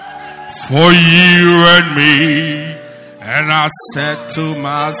bloom for you and me. And I said to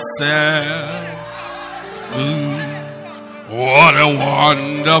myself, what a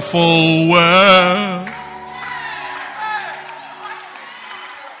wonderful world.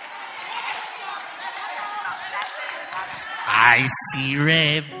 I see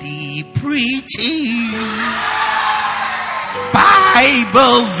Rev D preaching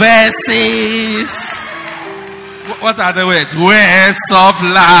Bible verses. What are the words? Words of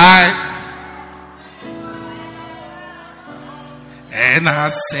life. And I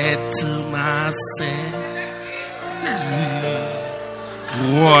said to myself,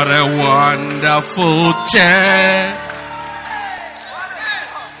 what a wonderful church.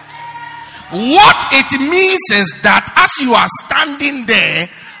 What it means is that as you are standing there,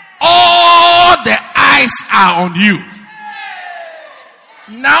 all the eyes are on you.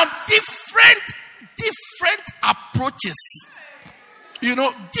 Now different approaches,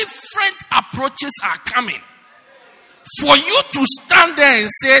 different approaches are coming. For you to stand there and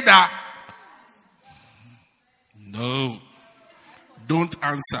say that, no, don't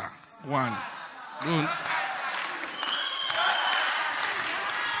answer. One, don't.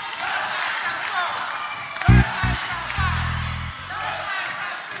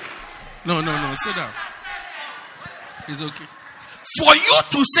 No, sit down. It's okay. For you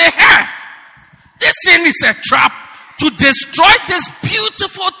to say, hey, this thing is a trap to destroy this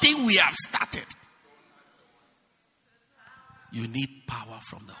beautiful thing we have started. You need power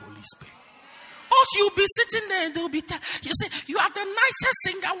from the Holy Spirit. Or you'll be sitting there and they'll be you say, you are the nicest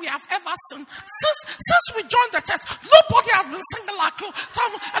singer we have ever seen. Since we joined the church, nobody has been singing like you.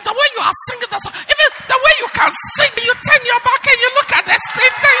 And the way you are singing the song, even the way you can sing, you turn your back and you look at the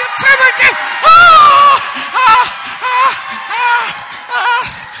stage, then you turn again. Oh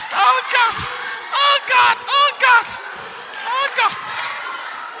God. Oh God. Oh God. Oh God.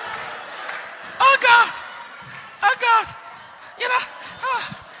 Oh God. Oh God. You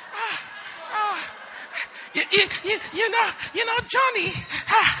know, you know, Johnny,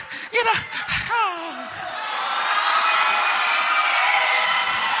 you know,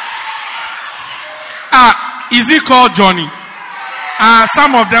 is he called Johnny?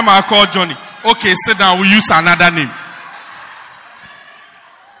 Some of them are called Johnny. Okay, sit down, we'll use another name.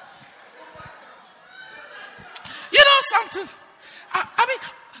 You know something? I mean,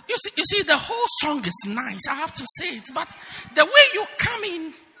 you see, the whole song is nice. I have to say it. But the way you come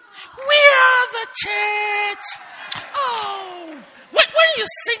in, we are the church. Oh, when you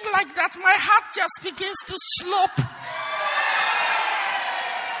sing like that, my heart just begins to slope.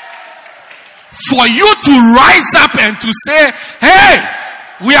 For you to rise up and to say, hey,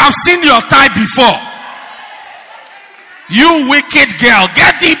 we have seen your tie before. You wicked girl,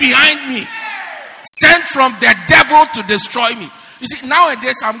 get thee behind me. Sent from the devil to destroy me. You see,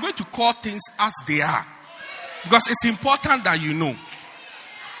 nowadays I'm going to call things as they are. Because it's important that you know.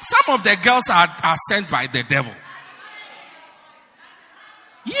 Some of the girls are sent by the devil.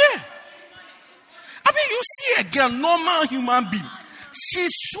 Yeah. I mean, you see a girl, normal human being.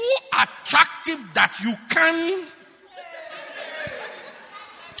 She's so attractive that you can...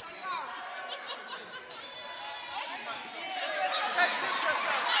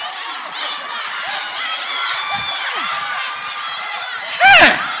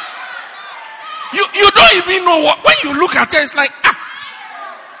 You don't even know what, when you look at her, it's like,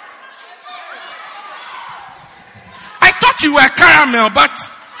 I thought you were caramel, but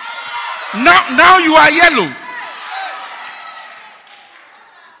now you are yellow.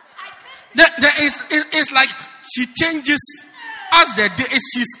 It's like she changes as the day.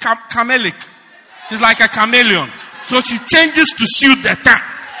 She's chameleon. She's like a chameleon. So she changes to suit the time.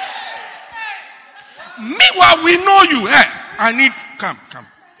 Meanwhile, we know you. Hey, come.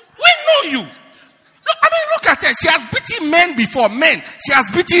 We know you. I mean, look at her. She has beaten men before men. She has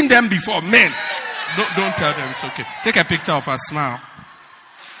beaten them before men. Don't tell them. It's okay. Take a picture of her. Smile.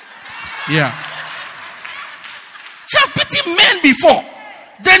 Yeah. She has beaten men before.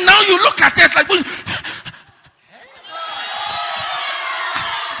 Then now you look at her. It's like,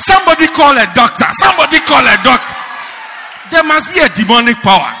 somebody call a doctor. Somebody call a doctor. There must be a demonic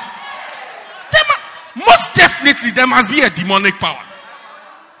power. Most definitely there must be a demonic power.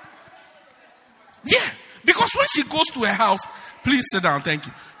 Yeah, because when she goes to her house, please sit down, thank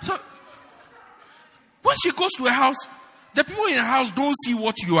you. So, when she goes to her house, the people in her house don't see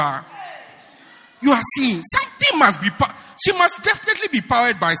what you are seeing. Something must be, she must definitely be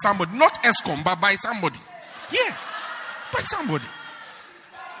powered by somebody, not ESCOM, but by somebody. Yeah, by somebody.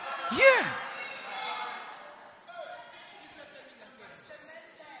 Yeah.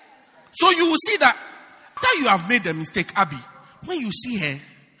 So you will see that you have made a mistake, Abby. When you see her,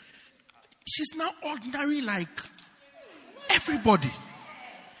 she's now ordinary like everybody.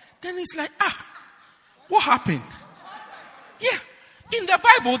 Then it's like, what happened? Yeah. In the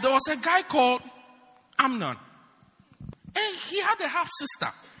Bible, there was a guy called Amnon. And he had a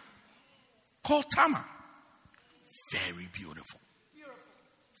half-sister called Tamar. Very beautiful.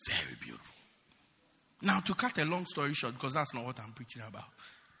 Very beautiful. Now, to cut a long story short, because that's not what I'm preaching about.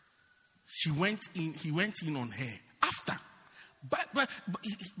 He went in on her after. But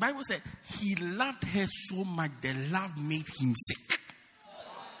Bible said he loved her so much the love made him sick.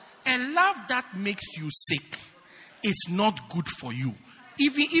 A love that makes you sick is not good for you.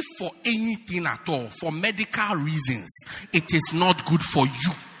 Even if for anything at all, for medical reasons, it is not good for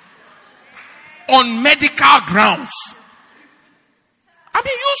you. On medical grounds. I mean,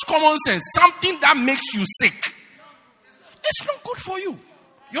 use common sense. Something that makes you sick. It's not good for you.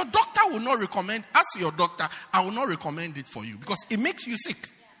 Your doctor will not recommend, as your doctor, I will not recommend it for you because it makes you sick.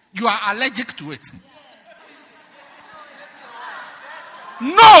 You are allergic to it.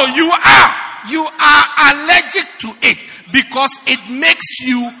 No, you are. You are allergic to it because it makes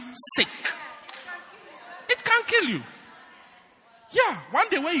you sick. It can kill you. Yeah, one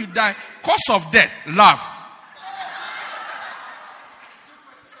day when you die, cause of death, love.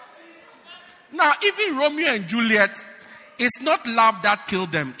 Now, even Romeo and Juliet, it's not love that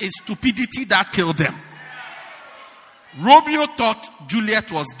killed them. It's stupidity that killed them. Romeo thought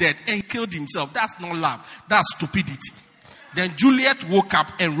Juliet was dead and killed himself. That's not love. That's stupidity. Then Juliet woke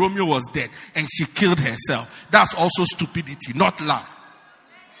up and Romeo was dead and she killed herself. That's also stupidity, not love.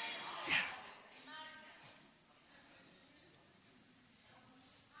 Yeah.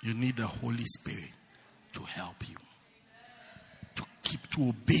 You need the Holy Spirit to help you. To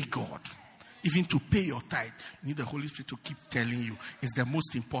obey God. Even to pay your tithe, you need the Holy Spirit to keep telling you it's the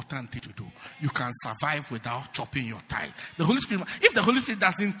most important thing to do. You can survive without chopping your tithe. The Holy Spirit, if the Holy Spirit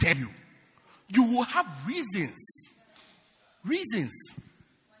doesn't tell you, you will have reasons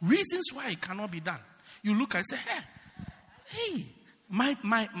why it cannot be done. You look and say, hey,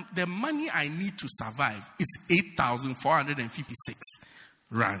 the money I need to survive is 8,456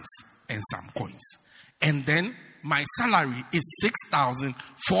 rands and some coins. And then my salary is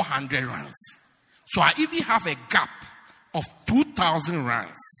 6,400 rands. So I even have a gap of 2,000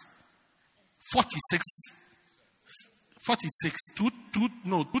 rands.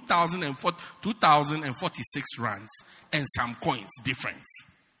 2,046 rands and some coins difference.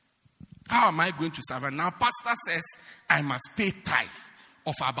 How am I going to survive? Now, pastor says I must pay tithe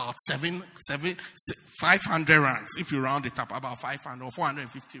of about 500 rands. If you round it up, about 500 or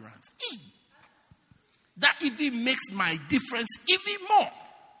 450 rands. That even makes my difference even more.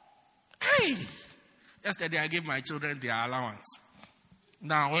 Hey! Yesterday I gave my children their allowance.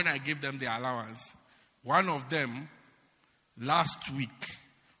 Now when I gave them their allowance, one of them last week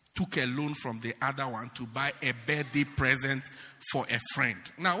took a loan from the other one to buy a birthday present for a friend.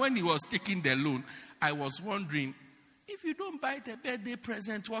 Now when he was taking the loan, I was wondering, if you don't buy the birthday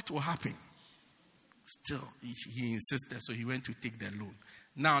present, what will happen? Still, he insisted, so he went to take the loan.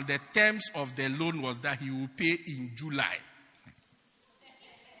 Now, the terms of the loan was that he will pay in July.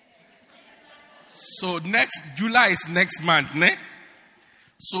 So July is next month, ne?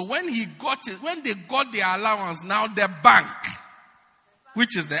 So when they got their allowance, now the bank,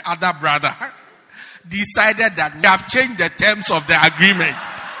 which is the other brother, decided that we have changed the terms of the agreement.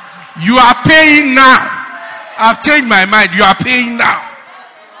 You are paying now. I've changed my mind. You are paying now.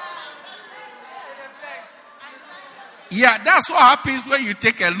 Yeah, that's what happens when you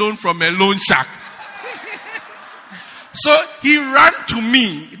take a loan from a loan shark. So he ran to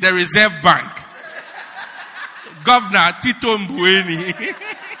me, the Reserve Bank, Governor Tito Mbueni,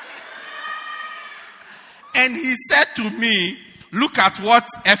 and he said to me, look at what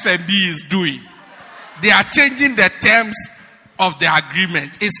FMB is doing. They are changing the terms of the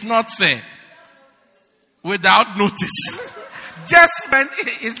agreement. It's not fair. Without notice. Just when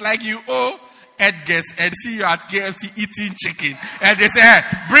it's like you owe Edgar's and see you at KFC eating chicken. And they say, hey,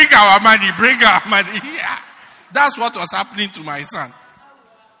 bring our money. Yeah. That's what was happening to my son.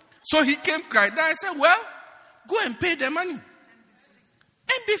 So he came crying. Then I said, well, go and pay the money. And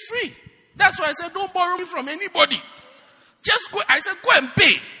be free. That's why I said, don't borrow me from anybody. Just go. I said, go and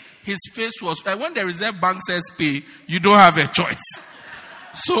pay. His face was, when the Reserve Bank says pay, you don't have a choice.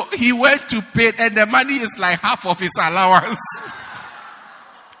 So he went to pay, and the money is like half of his allowance.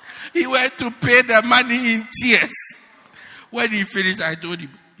 He went to pay the money in tears. When he finished, I told him,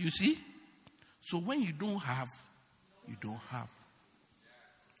 you see? So when you don't have, you don't have.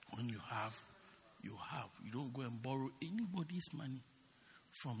 When you have, you have. You don't go and borrow anybody's money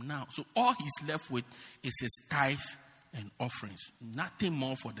from now. So all he's left with is his tithe and offerings. Nothing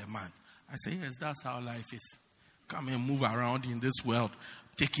more for the month. I say, yes, that's how life is. Come and move around in this world,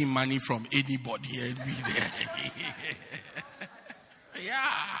 taking money from anybody and be there.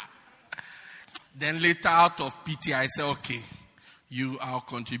 Yeah. Then later, out of pity, I say, okay, I'll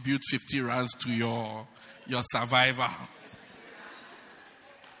contribute 50 rands to your survivor.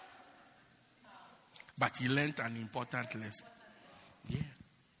 But he learned an important lesson. Yeah.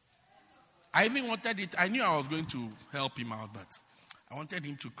 I even wanted it, I knew I was going to help him out, but I wanted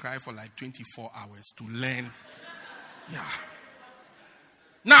him to cry for like 24 hours to learn. Yeah.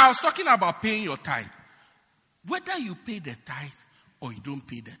 Now, I was talking about paying your tithe. Whether you pay the tithe or you don't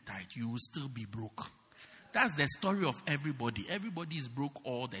pay the tithe, you will still be broke. That's the story of everybody. Everybody is broke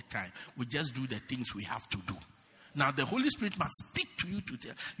all the time. We just do the things we have to do. Now, the Holy Spirit must speak to you to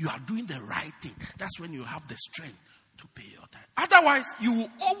tell you are doing the right thing. That's when you have the strength to pay your tithe. Otherwise, you will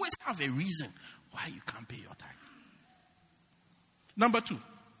always have a reason why you can't pay your tithe. Number 2,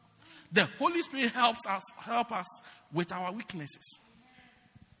 the Holy Spirit help us with our weaknesses.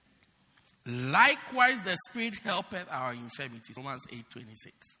 Likewise, the Spirit helpeth our infirmities. Romans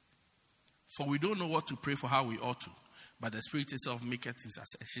 8:26. For we don't know what to pray for how we ought to, but the Spirit itself maketh his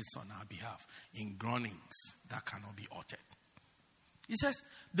assertions on our behalf in groanings that cannot be uttered. He says,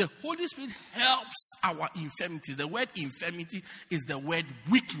 the Holy Spirit helps our infirmities. The word infirmity is the word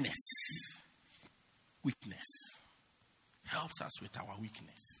weakness. Weakness. Helps us with our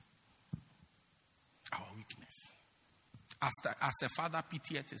weakness. Our weakness. As a father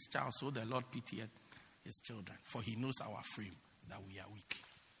pitieth his child, so the Lord pitieth his children. For he knows our frame, that we are weak.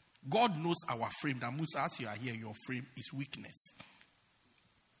 God knows our frame. That means as you are here, your frame is weakness.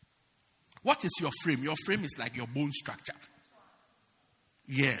 What is your frame? Your frame is like your bone structure.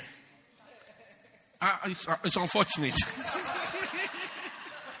 Yeah. It's unfortunate.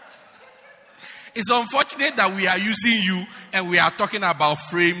 It's unfortunate that we are using you and we are talking about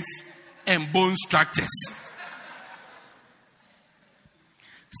frames and bone structures.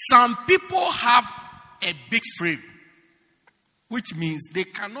 Some people have a big frame, which means they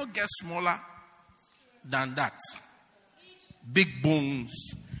cannot get smaller than that. Big bones.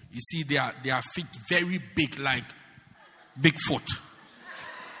 You see, their feet very big, like Bigfoot.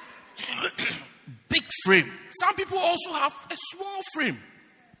 Big frame. Some people also have a small frame.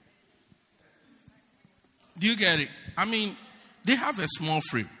 Do you get it? I mean, they have a small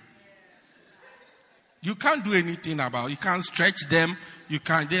frame. You can't do anything about it. You can't stretch them.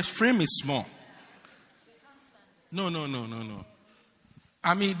 Their frame is small. No.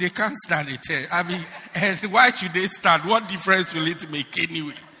 I mean, they can't stand it. I mean, and why should they stand? What difference will it make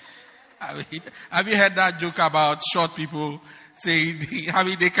anyway? I mean, have you heard that joke about short people saying,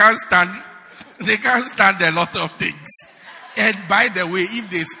 they can't stand a lot of things. And by the way, if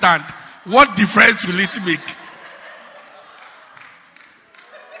they stand, what difference will it make?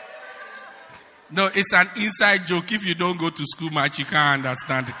 No, it's an inside joke. If you don't go to school much, you can't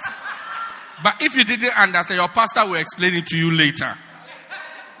understand it. But if you didn't understand, your pastor will explain it to you later.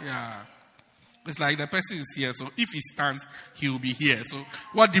 Yeah. It's like the person is here, so if he stands, he will be here. So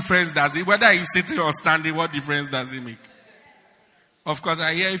what difference does it? Whether he's sitting or standing, what difference does it make? Of course,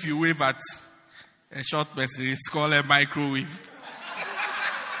 I hear if you wave at a short person, it's called a microwave.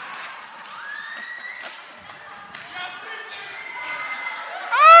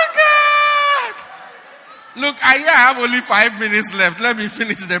 Oh God! Look, I have only 5 minutes left. Let me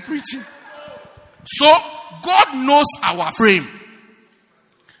finish the preaching. So, God knows our frame.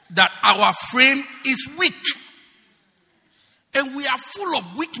 That our frame is weak. And we are full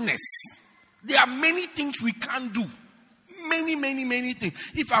of weakness. There are many things we can't do. Many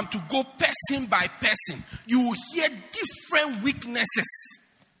things. If I'm to go person by person, you will hear different weaknesses.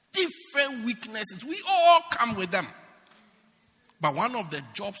 Different weaknesses. We all come with them. But one of the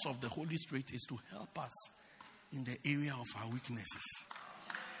jobs of the Holy Spirit is to help us in the area of our weaknesses.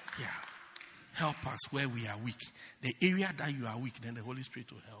 Yeah. Help us where we are weak. The area that you are weak, then the Holy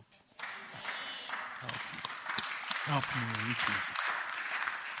Spirit will help you. Help you in your weaknesses.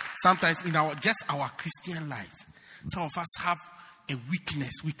 Sometimes in our Christian lives, some of us have a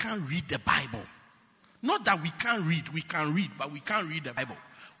weakness. We can't read the Bible. Not that we can't read. We can read, but we can't read the Bible.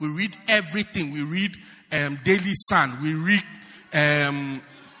 We read everything. We read Daily Sun. We read,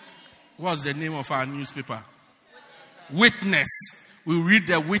 what's the name of our newspaper? Witness. We read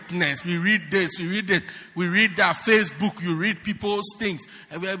the Witness. We read this. We read it. We read that Facebook. You read people's things.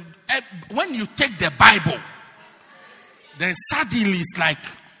 When you take the Bible, then suddenly it's like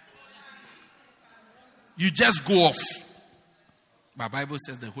you just go off. But the Bible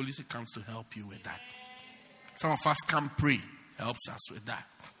says the Holy Spirit comes to help you with that. Some of us can't pray. Helps us with that.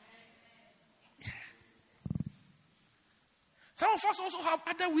 Yeah. Some of us also have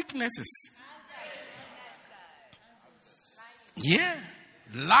other weaknesses. Yeah.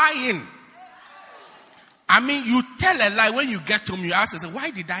 Lying. I mean, you tell a lie. When you get home, you ask yourself,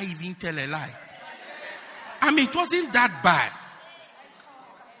 why did I even tell a lie? I mean, it wasn't that bad.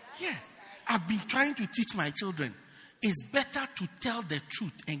 Yeah. I've been trying to teach my children, it's better to tell the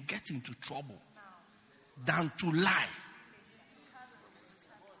truth and get into trouble than to lie.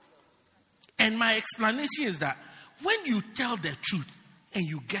 And my explanation is that when you tell the truth and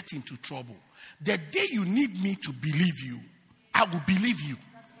you get into trouble, the day you need me to believe you, I will believe you.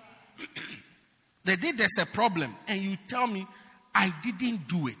 The day there's a problem and you tell me I didn't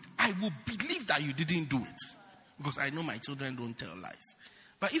do it, I will believe that you didn't do it. Because I know my children don't tell lies.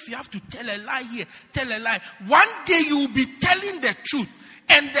 But if you have to tell a lie here, tell a lie, one day you will be telling the truth.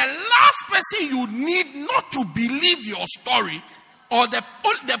 And the last person you need not to believe your story, or the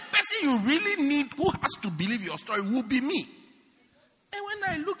person you really need who has to believe your story, will be me. And when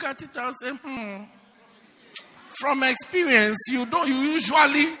I look at it, I'll say, from experience, you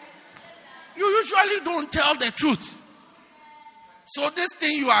usually don't tell the truth. So this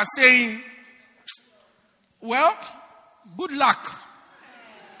thing you are saying, well, good luck.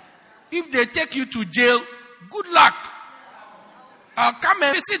 If they take you to jail, good luck. I'll come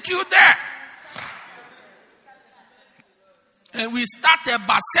and visit you there. And we start a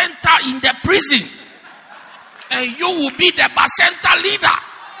bacenta in the prison. And you will be the bacenta leader.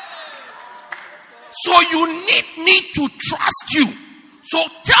 So you need me to trust you. So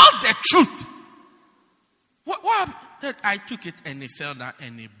tell the truth. What that I took it and it fell down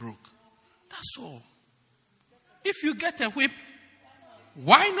and it broke. That's all. If you get a whip,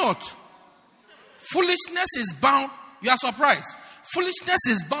 why not? Foolishness is bound. You are surprised. Foolishness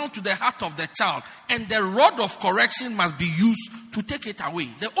is bound to the heart of the child, and the rod of correction must be used to take it away.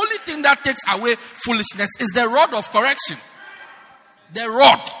 The only thing that takes away foolishness is the rod of correction. The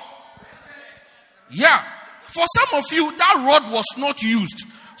rod. Yeah. For some of you, that rod was not used.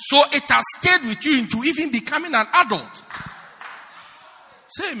 So it has stayed with you into even becoming an adult.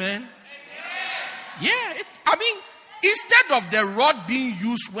 Say amen. Yeah. Instead of the rod being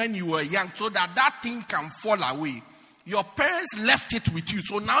used when you were young so that thing can fall away, your parents left it with you.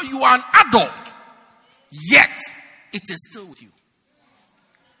 So now you are an adult. Yet, it is still with you.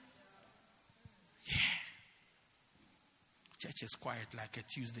 Yeah. Church is quiet like a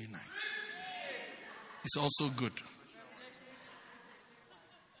Tuesday night. It's also good.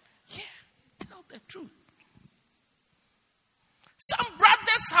 Yeah. Tell the truth. Some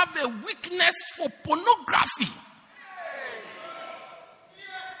brothers have a weakness for pornography.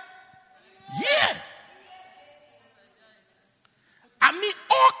 Yeah.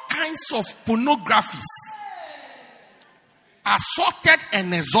 All kinds of pornographies. Assorted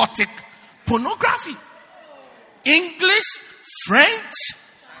and exotic pornography. English, French.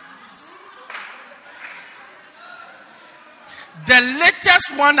 The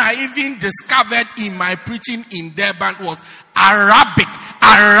latest one I even discovered in my preaching in Durban was Arabic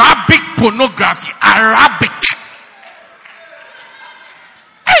pornography. Arabic.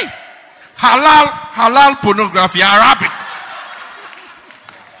 Hey! Halal pornography. Arabic.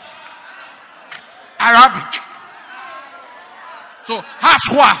 So,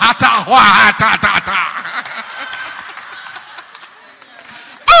 haswa, hata,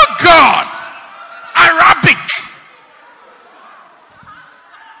 oh God! Arabic.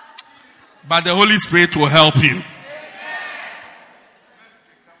 But the Holy Spirit will help you.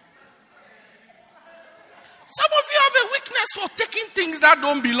 Some of you have a weakness for taking things that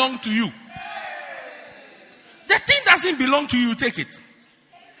don't belong to you. The thing doesn't belong to you, take it.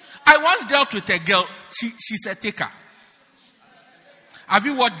 I once dealt with a girl, she's a taker. Have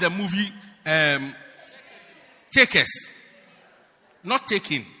you watched the movie Takers? Not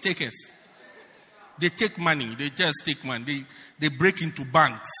taking, takers. They take money, they just take money. They break into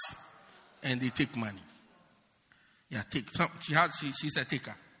banks and they take money. Yeah, she's a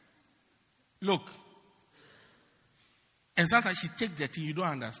taker. Look. And sometimes she takes the thing you don't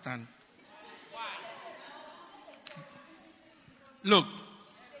understand. Look.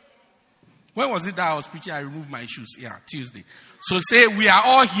 When was it that I was preaching? I removed my shoes. Yeah, Tuesday. So say we are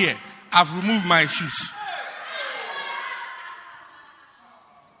all here. I've removed my shoes.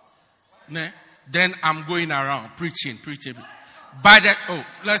 Then I'm going around preaching.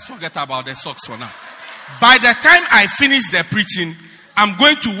 Let's forget about the socks for now. By the time I finish the preaching, I'm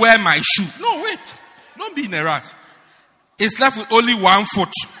going to wear my shoe. No, wait. Don't be in a rush. It's left with only 1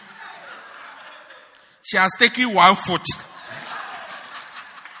 foot. She has taken 1 foot.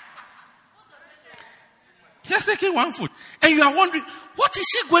 She has taken 1 foot. And you are wondering, what is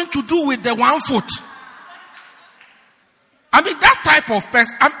she going to do with the 1 foot? That type of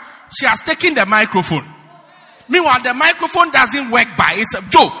person, she has taken the microphone. Meanwhile, the microphone doesn't work by itself.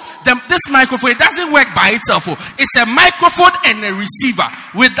 This microphone, it doesn't work by itself. It's a microphone and a receiver.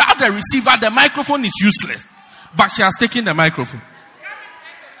 Without the receiver, the microphone is useless. But she has taken the microphone.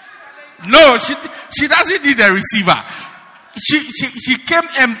 No, she doesn't need a receiver. She came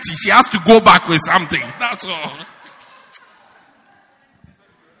empty. She has to go back with something. That's all.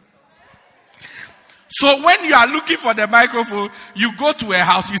 So when you are looking for the microphone, you go to a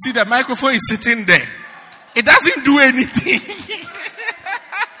house, you see the microphone is sitting there. It doesn't do anything.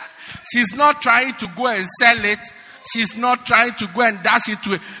 She's not trying to go and sell it. She's not trying to go and dash it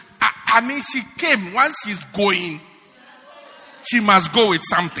to it. She came. Once she's going, she must go with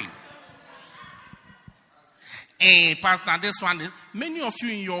something. Pastor, this one, many of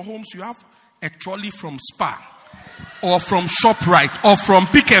you in your homes, you have a trolley from Spar or from ShopRite or from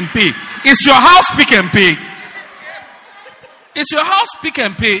Pick and Pay. Is your house Pick and Pay? Is your house Pick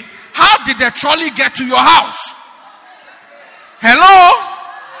and Pay? How did the trolley get to your house? Hello?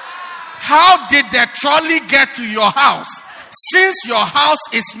 How did the trolley get to your house? Since your house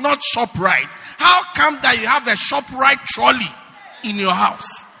is not ShopRite, how come that you have a ShopRite trolley in your house?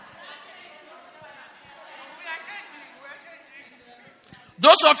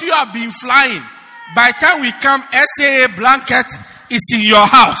 Those of you who have been flying, by the time we come, SAA blanket is in your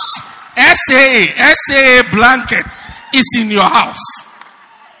house. SAA blanket is in your house.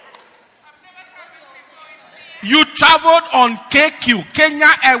 You traveled on KQ, Kenya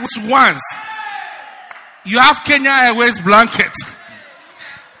Airways once. You have Kenya Airways blanket.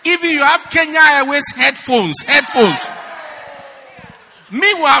 Even you have Kenya Airways headphones.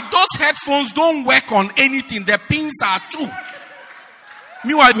 Meanwhile, those headphones don't work on anything. The pins are 2.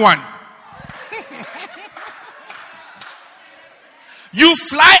 Meanwhile, 1. You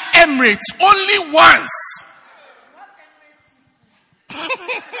fly Emirates only once.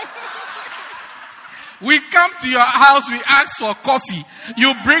 We come to your house, we ask for coffee.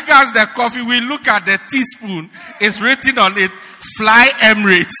 You bring us the coffee, we look at the teaspoon. It's written on it, Fly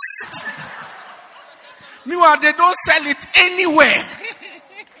Emirates. Meanwhile, they don't sell it anywhere.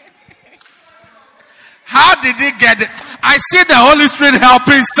 How did they get it? I see the Holy Spirit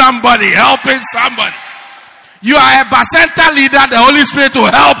helping somebody. You are a Bacenta leader, the Holy Spirit will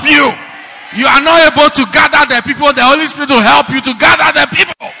help you. You are not able to gather the people, the Holy Spirit will help you to gather the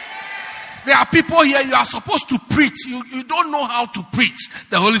people. There are people here, you are supposed to preach. You don't know how to preach.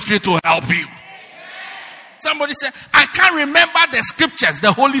 The Holy Spirit will help you. Somebody said, I can't remember the scriptures.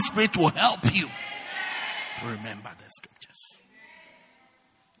 The Holy Spirit will help you to remember the scriptures.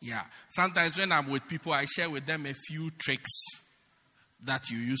 Yeah. Sometimes when I'm with people, I share with them a few tricks that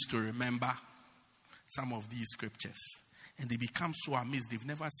you used to remember some of these scriptures. And they become so amazed. They've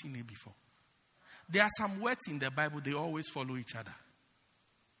never seen it before. There are some words in the Bible, they always follow each other.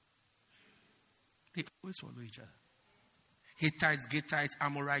 They always follow each other. Hittites, Gittites,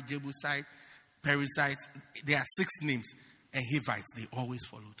 Amorite, Jebusite, Perizzites. There are 6 names. And Hivites, they always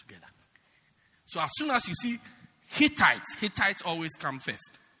follow together. So as soon as you see Hittites always come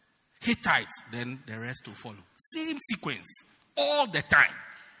first. Hittites, then the rest will follow. Same sequence. All the time.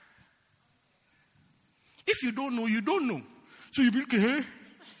 If you don't know, you don't know. So you be like, hey,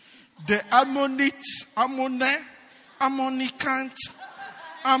 the Ammonite, Ammonicant,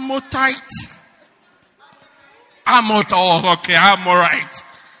 Ammotite. Amorite.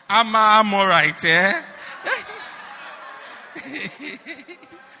 Amorite, eh?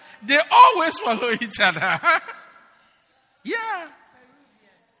 They always follow each other. Yeah.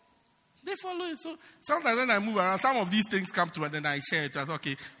 They follow it. So sometimes when I move around, some of these things come to me, and then I share it. I say,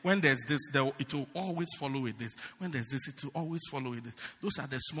 okay, when there's this, it will always follow with this. When there's this, it will always follow with this. Those are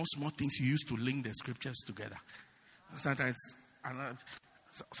the small things you use to link the scriptures together. Sometimes,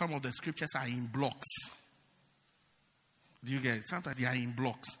 some of the scriptures are in blocks. Do you get it? Sometimes they are in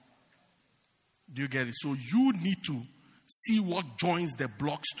blocks. Do you get it? So you need to see what joins the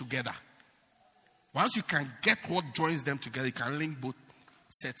blocks together. Once you can get what joins them together, you can link both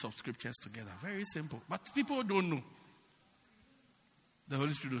sets of scriptures together. Very simple. But people don't know. The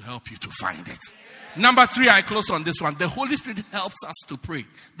Holy Spirit will help you to find it. Number 3, I close on this one. The Holy Spirit helps us to pray.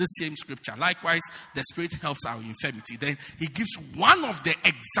 The same scripture. Likewise, the Spirit helps our infirmity. Then he gives one of the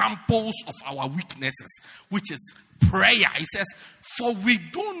examples of our weaknesses, which is prayer. He says, for we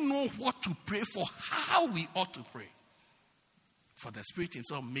don't know what to pray for, how we ought to pray. For the Spirit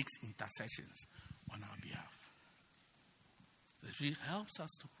himself makes intercessions on our behalf. The Spirit helps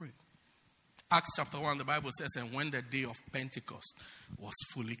us to pray. Acts chapter 1, the Bible says, and when the day of Pentecost was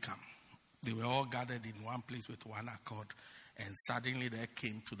fully come, they were all gathered in one place with one accord. And suddenly there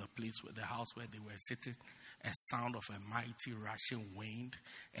came to the place where the house where they were sitting a sound of a mighty rushing wind,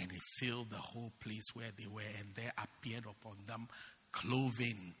 and it filled the whole place where they were. And there appeared upon them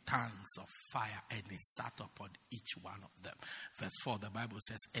cloven tongues of fire, and it sat upon each one of them. Verse 4, the Bible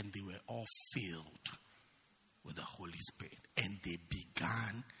says, and they were all filled with the Holy Spirit, and they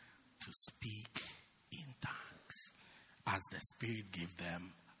began to speak in tongues as the Spirit gave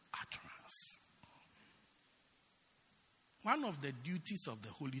them utterance. One of the duties of the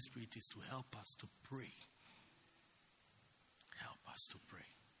Holy Spirit is to help us to pray. Help us to pray.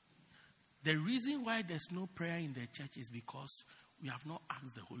 The reason why there's no prayer in the church is because we have not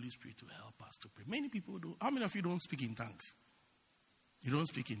asked the Holy Spirit to help us to pray. Many people do. How many of you don't speak in tongues? You don't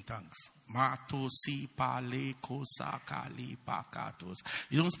speak in tongues.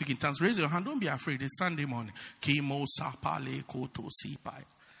 You don't speak in tongues. Raise your hand. Don't be afraid. It's Sunday morning.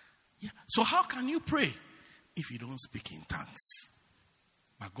 Yeah. So how can you pray if you don't speak in tongues?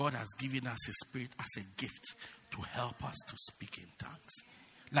 But God has given us His Spirit as a gift to help us to speak in tongues.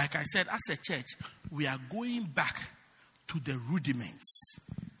 Like I said, as a church, we are going back to the rudiments.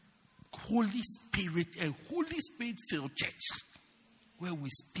 Holy Spirit, a Holy Spirit-filled church where we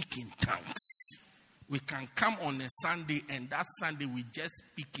speak in tongues. We can come on a Sunday, and that Sunday we just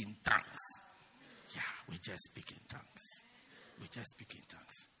speak in tongues. Yeah, we just speak in tongues. We just speak in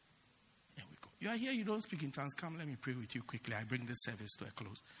tongues. And we go. You are here, you don't speak in tongues. Come, let me pray with you quickly. I bring this service to a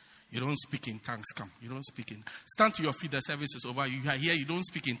close. You don't speak in tongues, come. You don't speak in... Stand to your feet, the service is over. You are here, you don't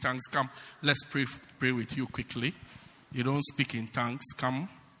speak in tongues, come. Let's pray with you quickly. You don't speak in tongues, come.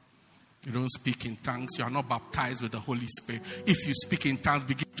 You don't speak in tongues. You are not baptized with the Holy Spirit. If you speak in tongues,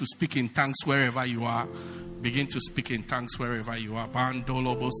 begin to speak in tongues wherever you are. Begin to speak in tongues wherever you are.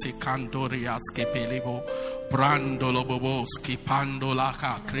 Bandolobo sekandoria skepelebo. Brandolobo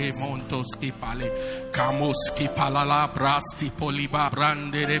skipandolaka cremonto skipale. Kamos skipalala brasti poliba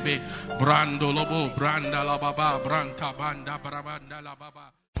branderebe. Brandolobo brandalababa branta banda brabanda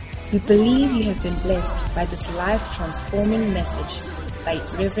lababa. We believe you have been blessed by this life-transforming message by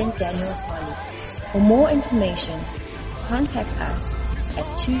Reverend Daniel Harley. For more information, contact us at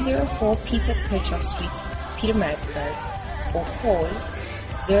 204 Peter Kirchhoff Street, Pietermaritzburg, or call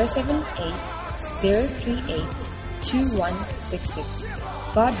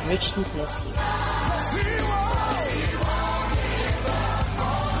 078-038-2166. God richly bless you.